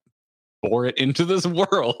that bore it into this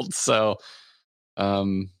world. So,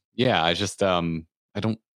 I just I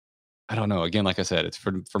don't know. Again, like I said, it's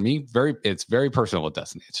for me it's very personal with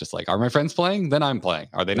Destiny. It's just like, are my friends playing? Then I'm playing.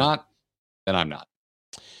 Are they not? Then I'm not.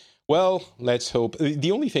 Well, let's hope.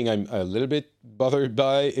 The only thing I'm a little bit bothered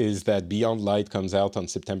by is that Beyond Light comes out on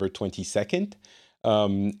September 22nd.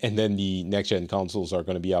 And then the next-gen consoles are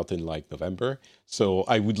going to be out in November. So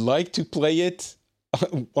I would like to play it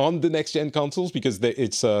on the next-gen consoles because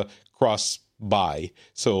it's a cross-buy.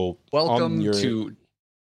 So welcome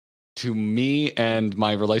to me and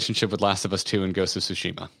my relationship with Last of Us 2 and Ghost of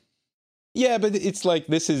Tsushima. Yeah, but it's like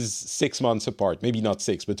this is 6 months apart. Maybe not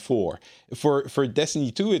 6, but 4. For Destiny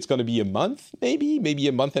 2, it's going to be a month, maybe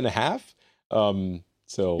a month and a half.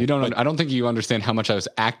 So you don't. I don't think you understand how much I was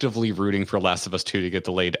actively rooting for Last of Us 2 to get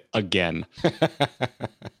delayed again.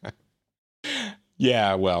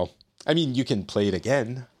 Yeah, well, I mean, you can play it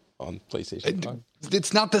again on PlayStation 5.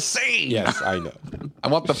 It's not the same. Yes, I know. I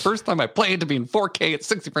want the first time I play it to be in 4K at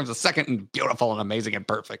 60 frames a second and beautiful and amazing and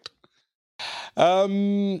perfect.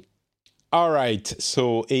 All right,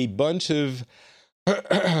 so a bunch of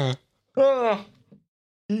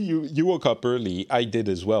you woke up early. I did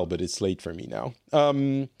as well, but it's late for me now.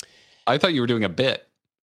 I thought you were doing a bit.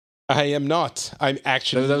 I am not. I'm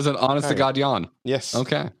actually. That was an honest to God yawn. Yes.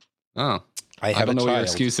 Okay. Oh, I don't know what your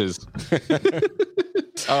excuse is.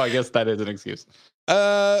 Oh, I guess that is an excuse.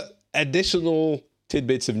 Additional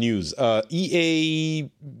tidbits of news. EA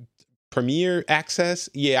Premier Access,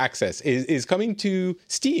 EA Access is coming to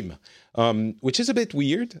Steam, which is a bit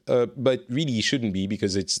weird, but really shouldn't be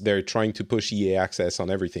because they're trying to push EA Access on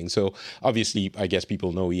everything. So obviously, I guess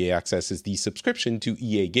people know EA Access is the subscription to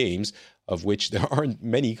EA games, of which there aren't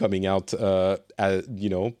many coming out,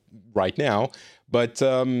 right now. But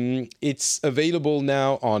it's available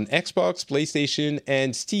now on Xbox, PlayStation,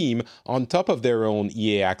 and Steam on top of their own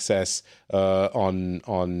EA Access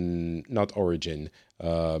on not Origin.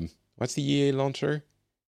 What's the EA launcher?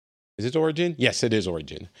 Is it Origin? Yes, it is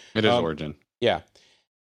Origin. It is Origin. Yeah.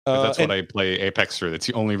 That's what I play Apex through. That's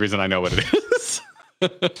the only reason I know what it is.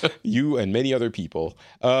 You and many other people.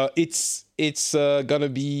 It's going to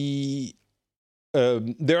be...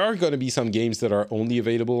 there are going to be some games that are only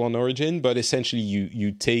available on Origin, but essentially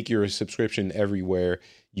you take your subscription everywhere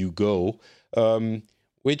you go,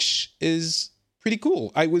 which is pretty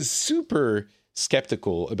cool. I was super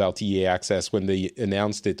skeptical about EA Access when they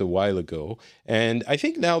announced it a while ago, and I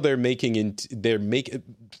think now they're making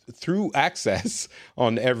through Access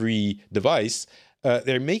on every device,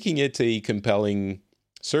 they're making it a compelling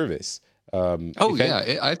service.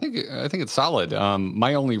 I think it's solid.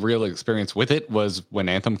 My only real experience with it was when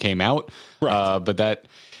Anthem came out, Right. but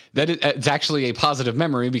it's actually a positive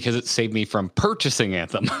memory because it saved me from purchasing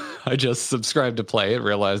Anthem. I just subscribed to play it,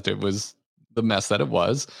 realized it was the mess that it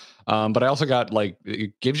was. But I also got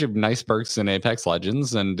it gives you nice perks in Apex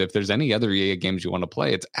Legends, and if there's any other EA games you want to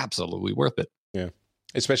play, it's absolutely worth it. Yeah,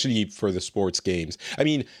 especially for the sports games. I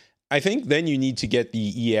mean, I think then you need to get the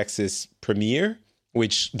EA Access Premier,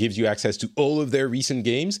 which gives you access to all of their recent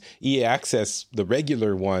games. EA Access, the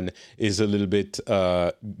regular one, is a little bit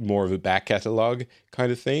more of a back catalog kind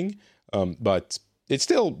of thing. But it's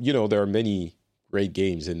still, there are many great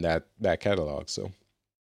games in that back catalog. So,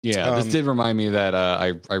 yeah, this did remind me that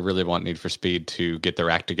I really want Need for Speed to get their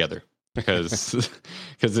act together. Because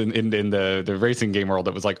in the racing game world,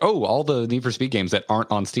 it was like, oh, all the Need for Speed games that aren't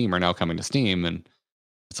on Steam are now coming to Steam. And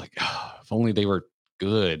it's like, oh, if only they were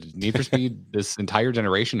good. Need for Speed this entire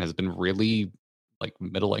generation has been really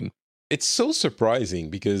middling. It's so surprising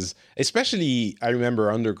because especially I remember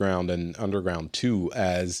Underground and Underground 2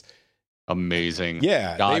 as amazing.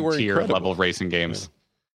 Yeah, God they were tier incredible. level racing games.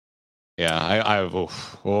 Yeah,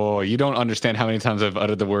 you don't understand how many times I've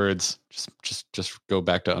uttered the words just go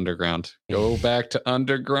back to Underground. Go back to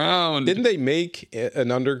Underground. Didn't they make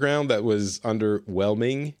an Underground that was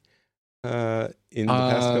underwhelming in the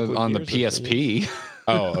past couple of on years? The PSP?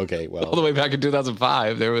 Oh, okay. Well, all the way back in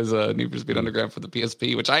 2005, there was a Need for Speed Underground for the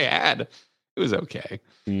PSP, which I had. It was okay.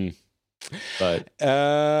 But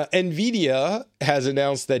NVIDIA has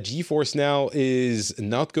announced that GeForce Now is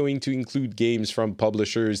not going to include games from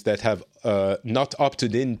publishers that have not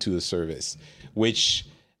opted into the service, which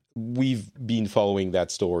we've been following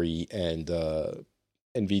that story, and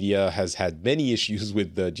NVIDIA has had many issues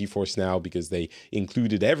with the GeForce Now because they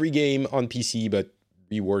included every game on PC, but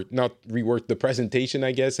reworked the presentation,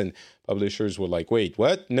 I guess, and publishers were like, wait,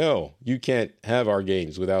 what? No, you can't have our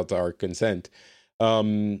games without our consent.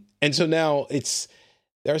 And so now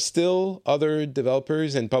there are still other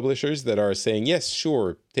developers and publishers that are saying, yes,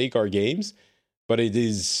 sure, take our games, but it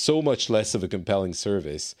is so much less of a compelling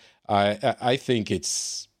service. I think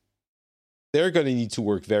they're going to need to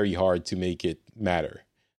work very hard to make it matter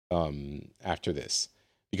after this.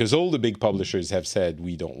 Because all the big publishers have said,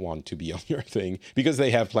 we don't want to be on your thing, because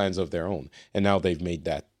they have plans of their own. And now they've made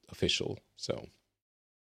that official. So,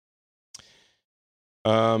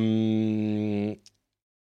 I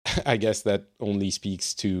guess that only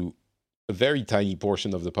speaks to a very tiny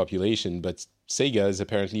portion of the population, but Sega is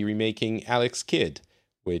apparently remaking Alex Kidd,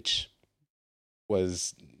 which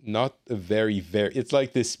was not a it's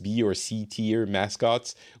like this B or C tier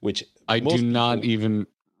mascots, which I do not even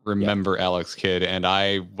remember Alex Kidd, and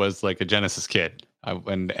I was like a Genesis kid.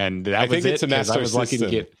 And that I was think it's it, a Master I was lucky System.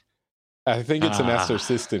 to get. I think it's a Master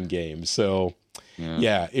System game, so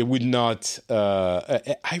yeah, it would not.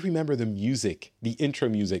 I remember the music, the intro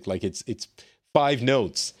music, like it's 5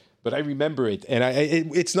 notes, but I remember it, and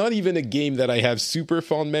it's not even a game that I have super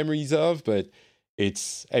fond memories of, but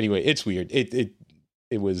it's weird.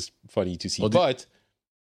 It was funny to see, but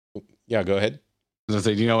yeah, go ahead. I was gonna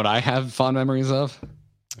say, do you know what I have fond memories of?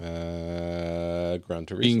 Gran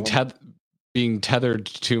Turismo. Being tethered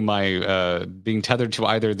to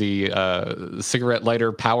either the cigarette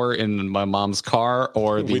lighter power in my mom's car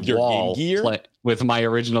or the with your wall Game Gear? with my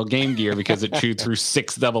original Game Gear because it chewed through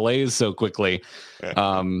 6 AA's so quickly.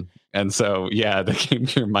 And so, yeah, the Game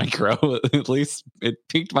Gear Micro, at least it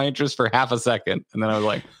piqued my interest for half a second. And then I was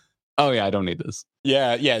like, oh, yeah, I don't need this.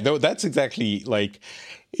 Yeah. No, that's exactly like,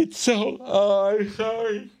 it's so, I'm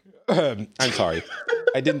sorry. I'm sorry.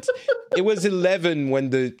 I didn't. It was 11 when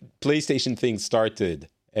the PlayStation thing started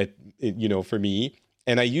for me.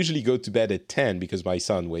 And I usually go to bed at 10 because my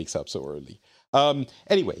son wakes up so early.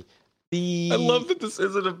 Anyway, I love that this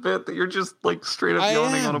isn't a bit that you're just like straight up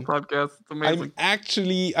yawning on a podcast. It's amazing.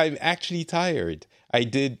 I'm actually tired. I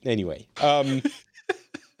did anyway.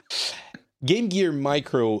 Game Gear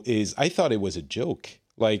Micro I thought it was a joke.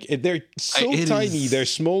 Like they're so tiny. They're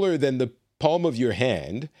smaller than the palm of your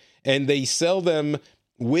hand, and they sell them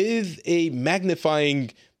with a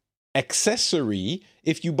magnifying accessory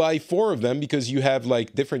if you buy 4 of them, because you have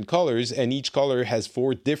like different colors and each color has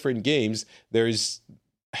 4 different games.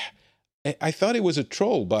 I thought it was a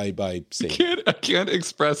troll by Sega. I can't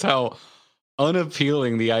express how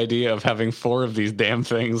unappealing the idea of having 4 of these damn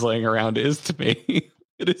things laying around is to me.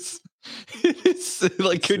 It is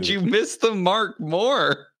like, could you miss the mark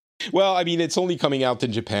more? Well, I mean, it's only coming out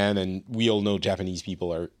in Japan, and we all know Japanese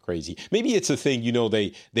people are crazy. Maybe it's a thing,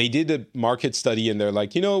 they did a market study, and they're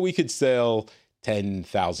like, we could sell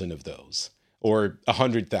 10,000 of those, or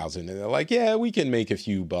 100,000, and they're like, yeah, we can make a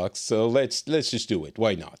few bucks, so let's just do it.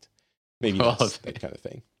 Why not? Maybe that's that kind of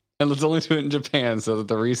thing. And let's only do it in Japan so that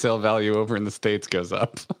the resale value over in the States goes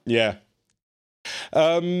up. Yeah.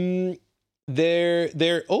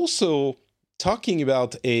 They're also talking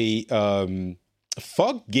about a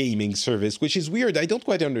fog gaming service, which is weird. I don't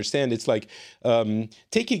quite understand. It's like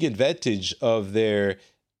taking advantage of their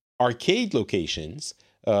arcade locations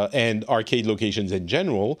and arcade locations in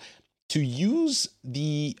general to use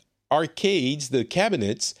the arcades, the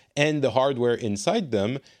cabinets, and the hardware inside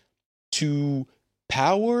them to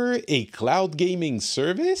power a cloud gaming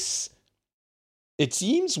service. It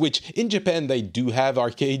seems, which in Japan they do have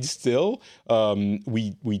arcades still.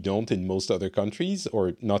 We don't in most other countries,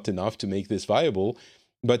 or not enough to make this viable.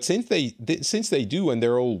 But since they do, and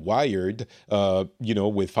they're all wired,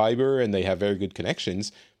 with fiber, and they have very good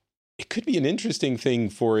connections, it could be an interesting thing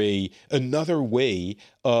for another way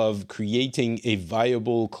of creating a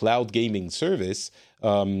viable cloud gaming service,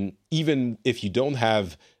 even if you don't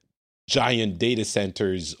have giant data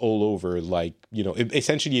centers all over, like,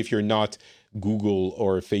 essentially if you're not Google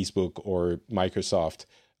or Facebook or Microsoft.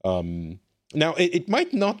 Now, it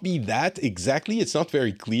might not be that exactly. It's not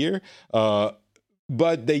very clear.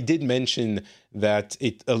 But they did mention that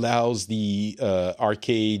it allows the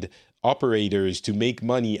arcade operators to make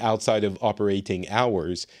money outside of operating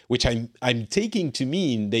hours, which I'm taking to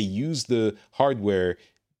mean they use the hardware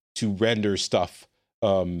to render stuff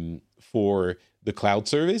for the cloud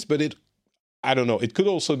service. But I don't know. It could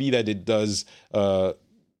also be that it does...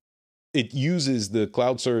 it uses the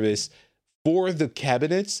cloud service for the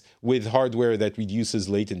cabinets with hardware that reduces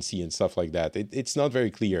latency and stuff like that. It's not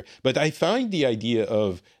very clear. But I find the idea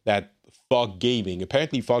of that fog gaming,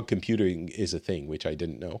 apparently fog computing is a thing, which I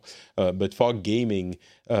didn't know. But fog gaming,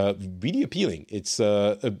 really appealing. It's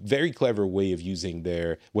a very clever way of using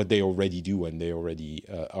what they already do and they already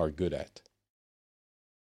are good at.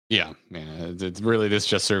 Yeah. It's really, this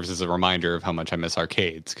just serves as a reminder of how much I miss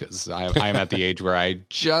arcades, because I'm at the age where I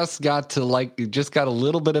just got a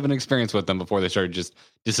little bit of an experience with them before they started just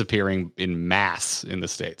disappearing in mass in the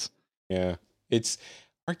States. Yeah,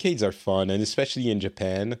 arcades are fun, and especially in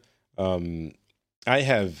Japan. Some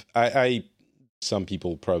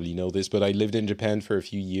people probably know this, but I lived in Japan for a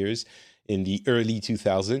few years in the early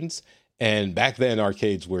 2000s, and back then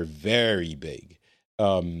arcades were very big.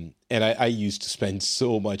 And I used to spend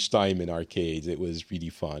so much time in arcades. It was really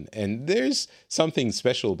fun. And there's something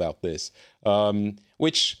special about this,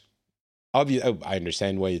 which obviously I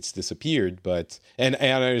understand why it's disappeared, and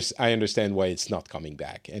I understand why it's not coming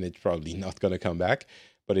back, and it's probably not going to come back.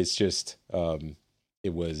 But it's just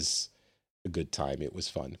it was a good time. It was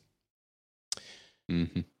fun.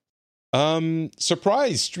 Mm-hmm.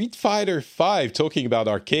 Surprise! Street Fighter V. Talking about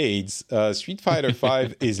arcades, Street Fighter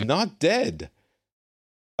V is not dead.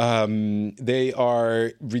 They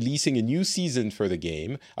are releasing a new season for the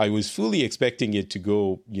game. I was fully expecting it to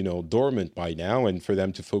go, dormant by now and for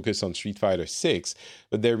them to focus on Street Fighter 6,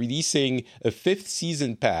 but they're releasing a 5th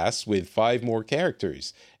season pass with 5 more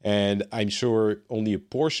characters. And I'm sure only a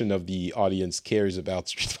portion of the audience cares about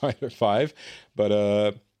Street Fighter 5,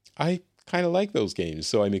 but I kind of like those games,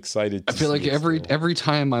 so I'm excited to I feel like every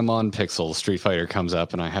time I'm on Pixel, Street Fighter comes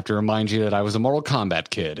up and I have to remind you that I was a Mortal Kombat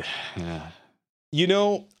kid. Yeah.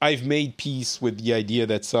 I've made peace with the idea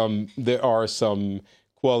that there are some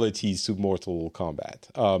qualities to Mortal Kombat.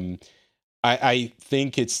 I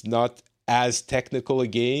think it's not as technical a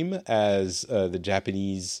game as the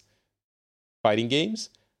Japanese fighting games,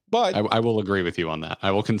 but I will agree with you on that.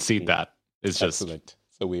 I will concede that. It's excellent.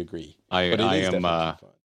 Just so we agree. I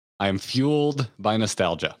am fueled by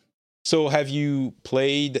nostalgia. So have you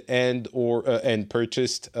played and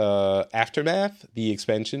purchased Aftermath, the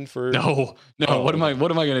expansion for? No. Oh. What am I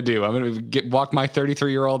going to do? I'm going to walk my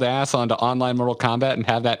 33-year-old ass onto online Mortal Kombat and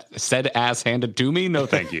have that said ass handed to me? No,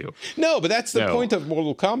 thank you. No, but that's the point of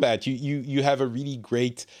Mortal Kombat. You have a really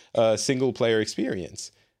great single player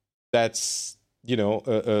experience. That's a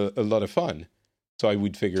lot of fun. So I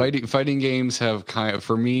would figure fighting games have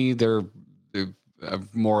for me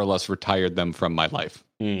I've more or less retired them from my life.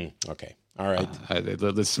 Okay. All right.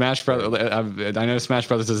 The Smash Brothers. I know Smash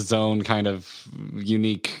Brothers is its own kind of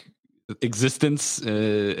unique existence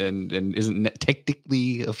and isn't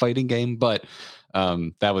technically a fighting game, but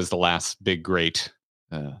that was the last big great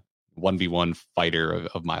 1v1 fighter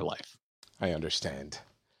of my life. I understand.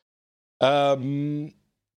 There's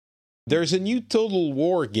a new Total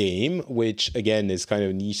War game, which again is kind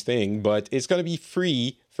of a niche thing, but it's going to be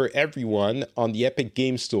free for everyone on the Epic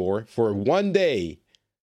Game Store for 1 day.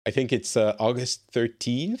 I think it's August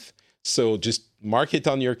 13th. So just mark it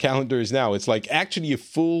on your calendars now. It's like actually a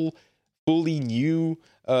fully new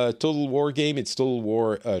Total War game. It's Total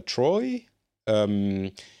War Troy.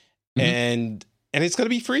 and it's going to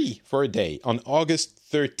be free for a day on August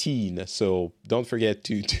 13. So don't forget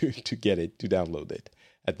to get it, to download it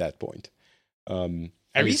at that point. I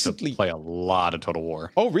recently play a lot of Total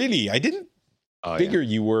War. Oh, really? I didn't figure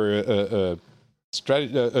you were a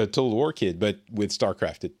Total War kid, but with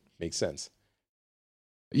StarCraft, it makes sense.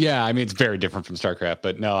 Yeah, I mean it's very different from StarCraft,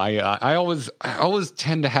 but no, I always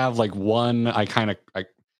tend to have like one.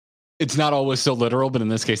 It's not always so literal, but in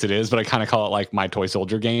this case it is. But I kind of call it like my toy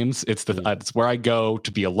soldier games. It's it's where I go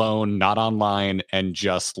to be alone, not online, and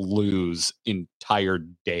just lose entire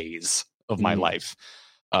days of my life,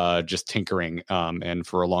 just tinkering. And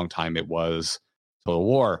for a long time, it was Total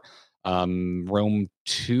War. Rome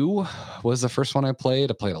 2 was the first one I played.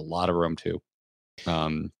 I played a lot of Rome 2.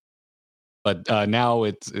 But now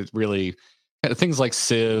it's really things like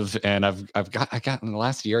Civ, and I got in the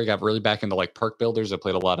last year I got really back into like park builders. I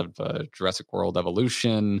played a lot of Jurassic World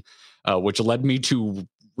Evolution, which led me to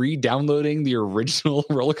re-downloading the original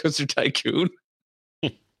Roller Coaster Tycoon.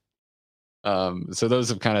 So those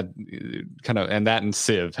have kind of and that and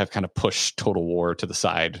Civ have kind of pushed Total War to the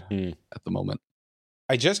side at the moment.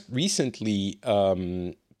 I just recently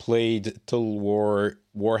played Total War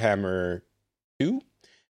Warhammer 2,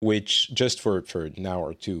 which just for an hour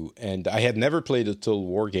or two, and I had never played a Total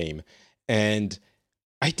War game, and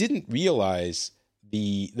I didn't realize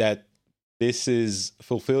that this is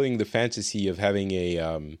fulfilling the fantasy of having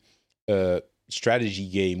a strategy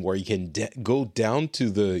game where you can go down to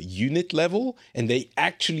the unit level, and they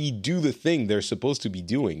actually do the thing they're supposed to be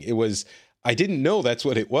doing. I didn't know that's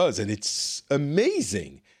what it was, and it's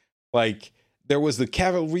amazing. Like, there was the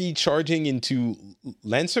cavalry charging into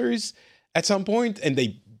lancers at some point, and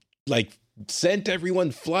they like sent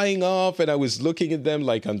everyone flying off, and I was looking at them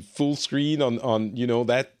like on full screen on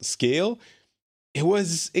that scale. It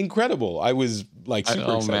was incredible. I was like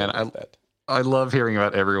super excited about that. I love hearing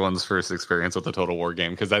about everyone's first experience with the Total War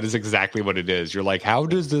game, because that is exactly what it is. You're like, how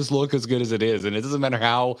does this look as good as it is? And it doesn't matter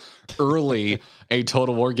how early a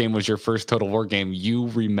Total War game was your first Total War game, you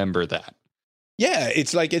remember that. Yeah,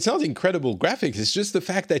 it's like, it's not incredible graphics. It's just the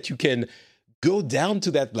fact that you can go down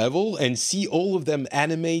to that level and see all of them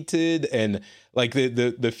animated, and like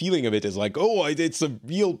the feeling of it is like, it's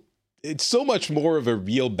so much more of a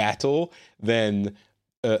real battle than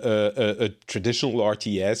a traditional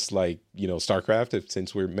RTS like StarCraft.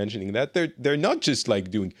 Since we're mentioning that, they're not just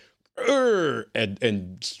like doing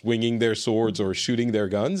and swinging their swords or shooting their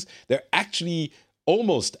guns. They're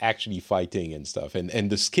almost actually fighting and stuff,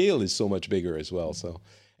 and the scale is so much bigger as well. So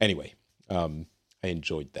anyway, I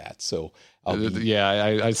enjoyed that. So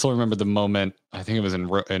I still remember the moment. I think it was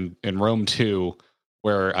in Rome 2,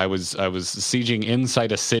 where I was sieging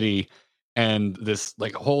inside a city, and this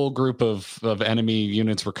like whole group of enemy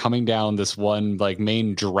units were coming down this one like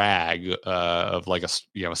main drag of like a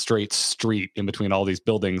straight street in between all these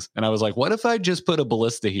buildings, and I was like, what if I just put a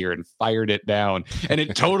ballista here and fired it down? And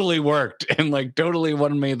it totally worked, and like totally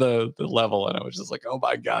won me the level, and I was just like, oh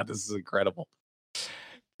my god, this is incredible.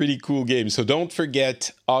 Pretty cool game. So don't forget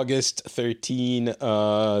August 13,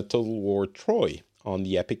 Total War Troy on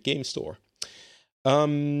the Epic Game Store.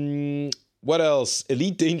 What else?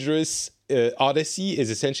 Elite Dangerous Odyssey is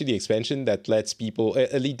essentially the expansion that lets people...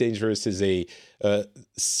 Elite Dangerous is a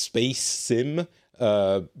space sim,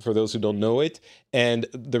 for those who don't know it. And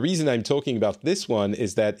the reason I'm talking about this one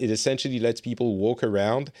is that it essentially lets people walk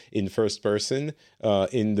around in first person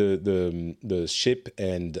in the ship,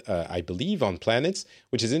 and I believe on planets,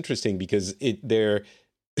 which is interesting because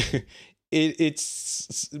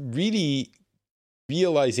it's really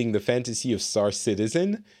realizing the fantasy of Star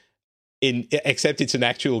Citizen, except it's an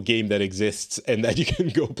actual game that exists and that you can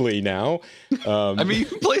go play now. I mean, you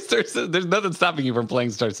can play Star Citizen. There's nothing stopping you from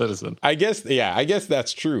playing Star Citizen. I guess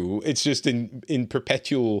that's true. It's just in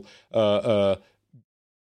perpetual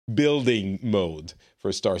building mode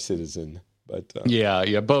for Star Citizen. But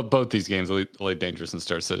both these games, Elite Dangerous and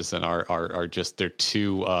Star Citizen, are just, they're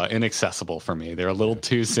too inaccessible for me. They're a little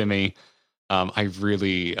too simmy. I'm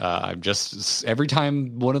just, every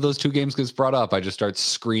time one of those two games gets brought up, I just start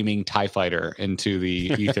screaming TIE Fighter into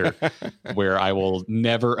the ether, where I will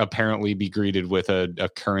never apparently be greeted with a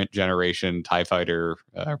current generation TIE Fighter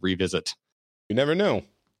revisit. You never know.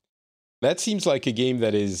 That seems like a game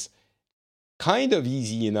that is kind of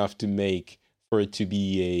easy enough to make for it to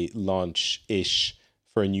be a launch-ish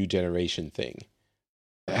for a new generation thing.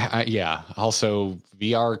 Yeah. Also,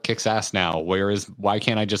 VR kicks ass now. Why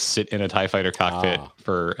can't I just sit in a TIE Fighter cockpit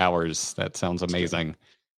for hours? That sounds amazing.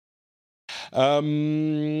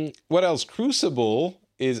 What else? Crucible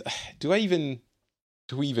is. Do we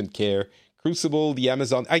even care? Crucible, the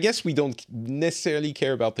Amazon. I guess we don't necessarily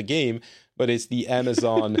care about the game, but it's the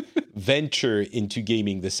Amazon venture into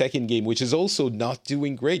gaming, the second game, which is also not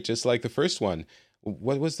doing great, just like the first one.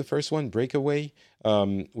 What was the first one? Breakaway,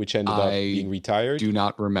 which ended up being retired. Do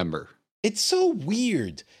not remember. It's so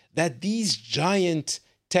weird that these giant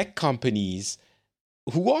tech companies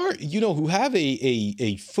who have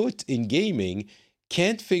a foot in gaming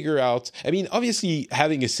can't figure out. I mean, obviously,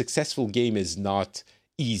 having a successful game is not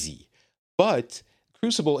easy, but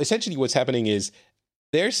Crucible, essentially what's happening is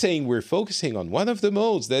they're saying we're focusing on one of the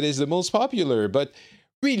modes that is the most popular, but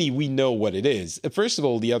really we know what it is. First of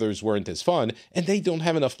all, the others weren't as fun, and they don't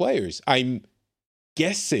have enough players, I'm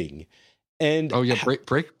guessing. And oh yeah,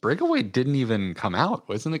 Breakaway didn't even come out.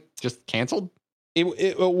 Wasn't it just canceled?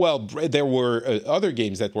 Well, there were other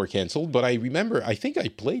games that were canceled, but I think I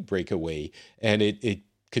played Breakaway, and it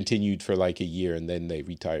continued for like a year, and then they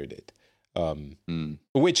retired it.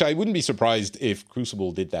 Which I wouldn't be surprised if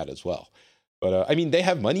Crucible did that as well. But I mean, they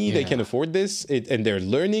have money; they can afford this, and they're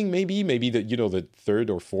learning. Maybe the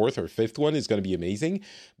third or fourth or fifth one is going to be amazing.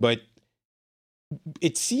 But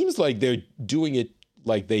it seems like they're doing it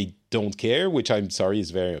like they don't care, which I'm sorry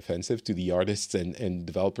is very offensive to the artists and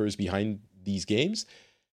developers behind these games.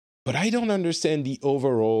 But I don't understand the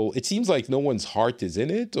overall. It seems like no one's heart is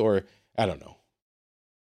in it, or I don't know.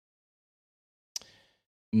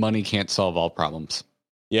 Money can't solve all problems.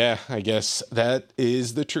 Yeah, I guess that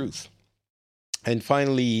is the truth. And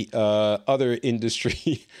finally, other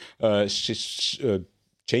industry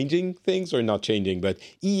changing things, or not changing, but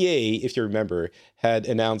EA, if you remember, had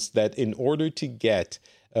announced that in order to get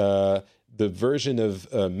the version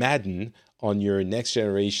of Madden on your next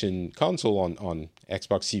generation console on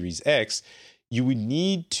Xbox Series X, you would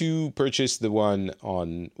need to purchase the one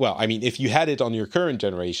on, well, I mean, if you had it on your current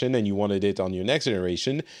generation and you wanted it on your next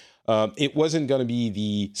generation, it wasn't going to be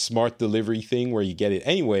the smart delivery thing where you get it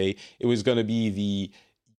anyway. It was going to be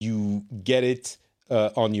you get it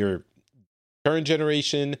on your current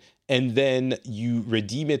generation, and then you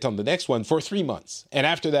redeem it on the next one for 3 months. And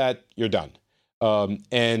after that, you're done.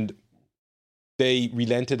 And they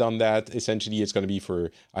relented on that. Essentially, it's going to be for,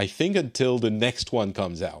 I think, until the next one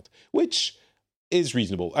comes out, which is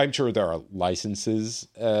reasonable. I'm sure there are licenses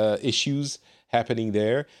issues happening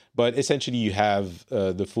there, but essentially you have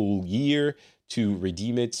the full year to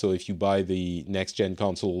redeem it. So if you buy the next gen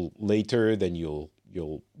console later, then you'll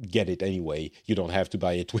get it anyway. You don't have to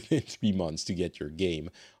buy it within 3 months to get your game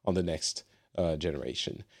on the next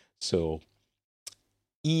generation. So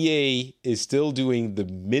EA is still doing the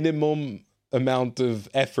minimum amount of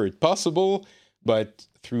effort possible, but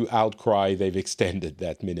through outcry, they've extended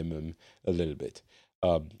that minimum a little bit.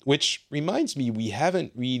 Which reminds me, we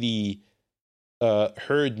haven't really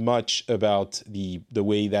heard much about the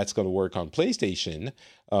way that's going to work on PlayStation.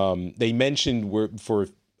 They mentioned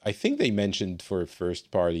I think they mentioned for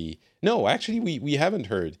first party. No, actually, we haven't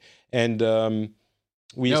heard. And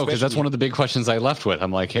because that's one of the big questions I left with.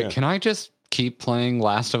 I'm like, hey, can I just keep playing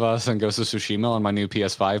Last of Us and Ghost of Tsushima on my new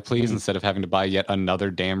PS5, please, instead of having to buy yet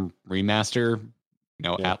another damn remaster,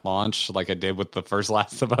 at launch, like I did with the first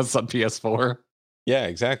Last of Us on PS4? Yeah,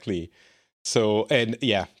 exactly. So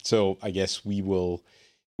I guess we will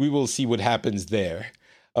see what happens there.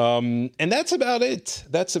 And that's about it.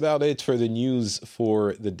 That's about it for the news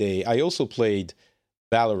for the day. I also played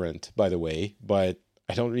Valorant, by the way, but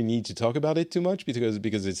I don't really need to talk about it too much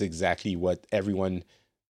because it's exactly what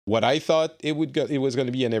I thought it was going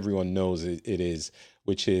to be, and everyone knows it is,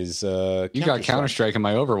 which is you got Counter-Strike in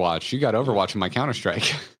my Overwatch. You got Overwatch in my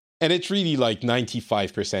Counter-Strike. And it's really like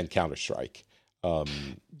 95% Counter-Strike.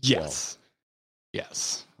 Yes.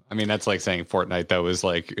 I mean, that's like saying Fortnite, though, is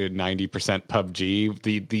like 90%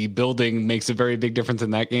 PUBG. The building makes a very big difference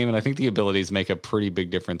in that game, and I think the abilities make a pretty big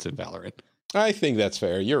difference in Valorant. I think that's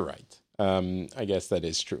fair. You're right. I guess that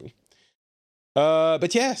is true.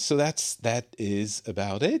 But yeah, so that is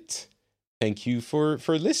about it. Thank you for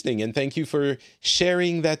listening, and thank you for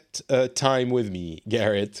sharing that time with me,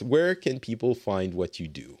 Garrett. Where can people find what you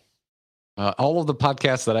do? All of the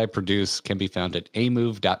podcasts that I produce can be found at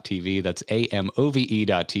amove.tv. That's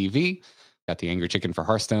AMOVE.tv. Got the Angry Chicken for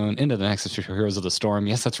Hearthstone, Into the Nexus for Heroes of the Storm.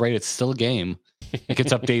 Yes, that's right. It's still a game. It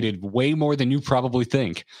gets updated way more than you probably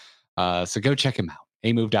think. So go check him out.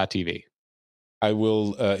 amove.tv. I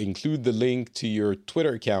will include the link to your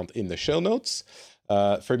Twitter account in the show notes.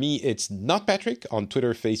 For me, it's Not Patrick on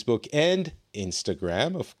Twitter, Facebook, and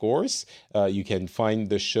Instagram, of course. You can find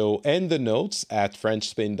the show and the notes at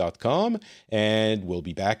FrenchSpin.com. And we'll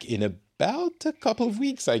be back in about a couple of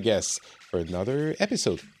weeks, I guess, for another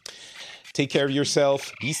episode. Take care of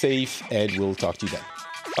yourself, be safe, and we'll talk to you then.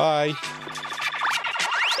 Bye.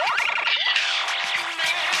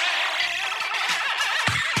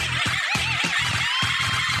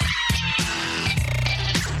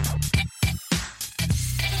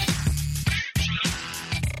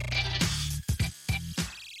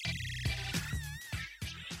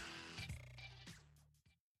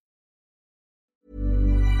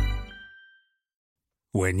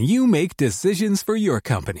 When you make decisions for your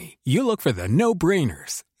company, you look for the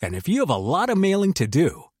no-brainers. And if you have a lot of mailing to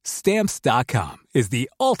do, Stamps.com is the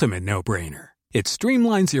ultimate no-brainer. It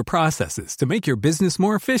streamlines your processes to make your business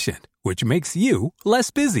more efficient, which makes you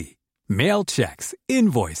less busy. Mail checks,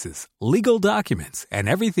 invoices, legal documents, and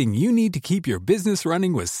everything you need to keep your business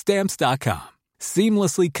running with Stamps.com.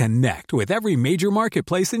 Seamlessly connect with every major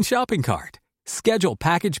marketplace and shopping cart. Schedule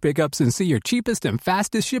package pickups and see your cheapest and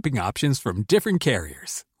fastest shipping options from different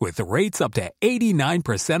carriers, with rates up to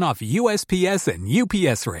 89% off USPS and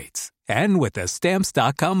UPS rates. And with the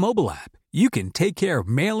Stamps.com mobile app, you can take care of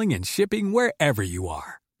mailing and shipping wherever you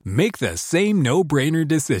are. Make the same no-brainer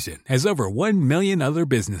decision as over 1 million other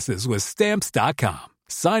businesses with Stamps.com.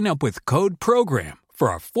 Sign up with code PROGRAM for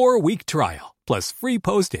a 4-week trial, plus free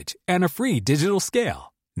postage and a free digital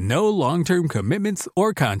scale. No long-term commitments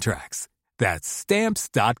or contracts. That's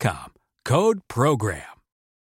Stamps.com. Code PROGRAM.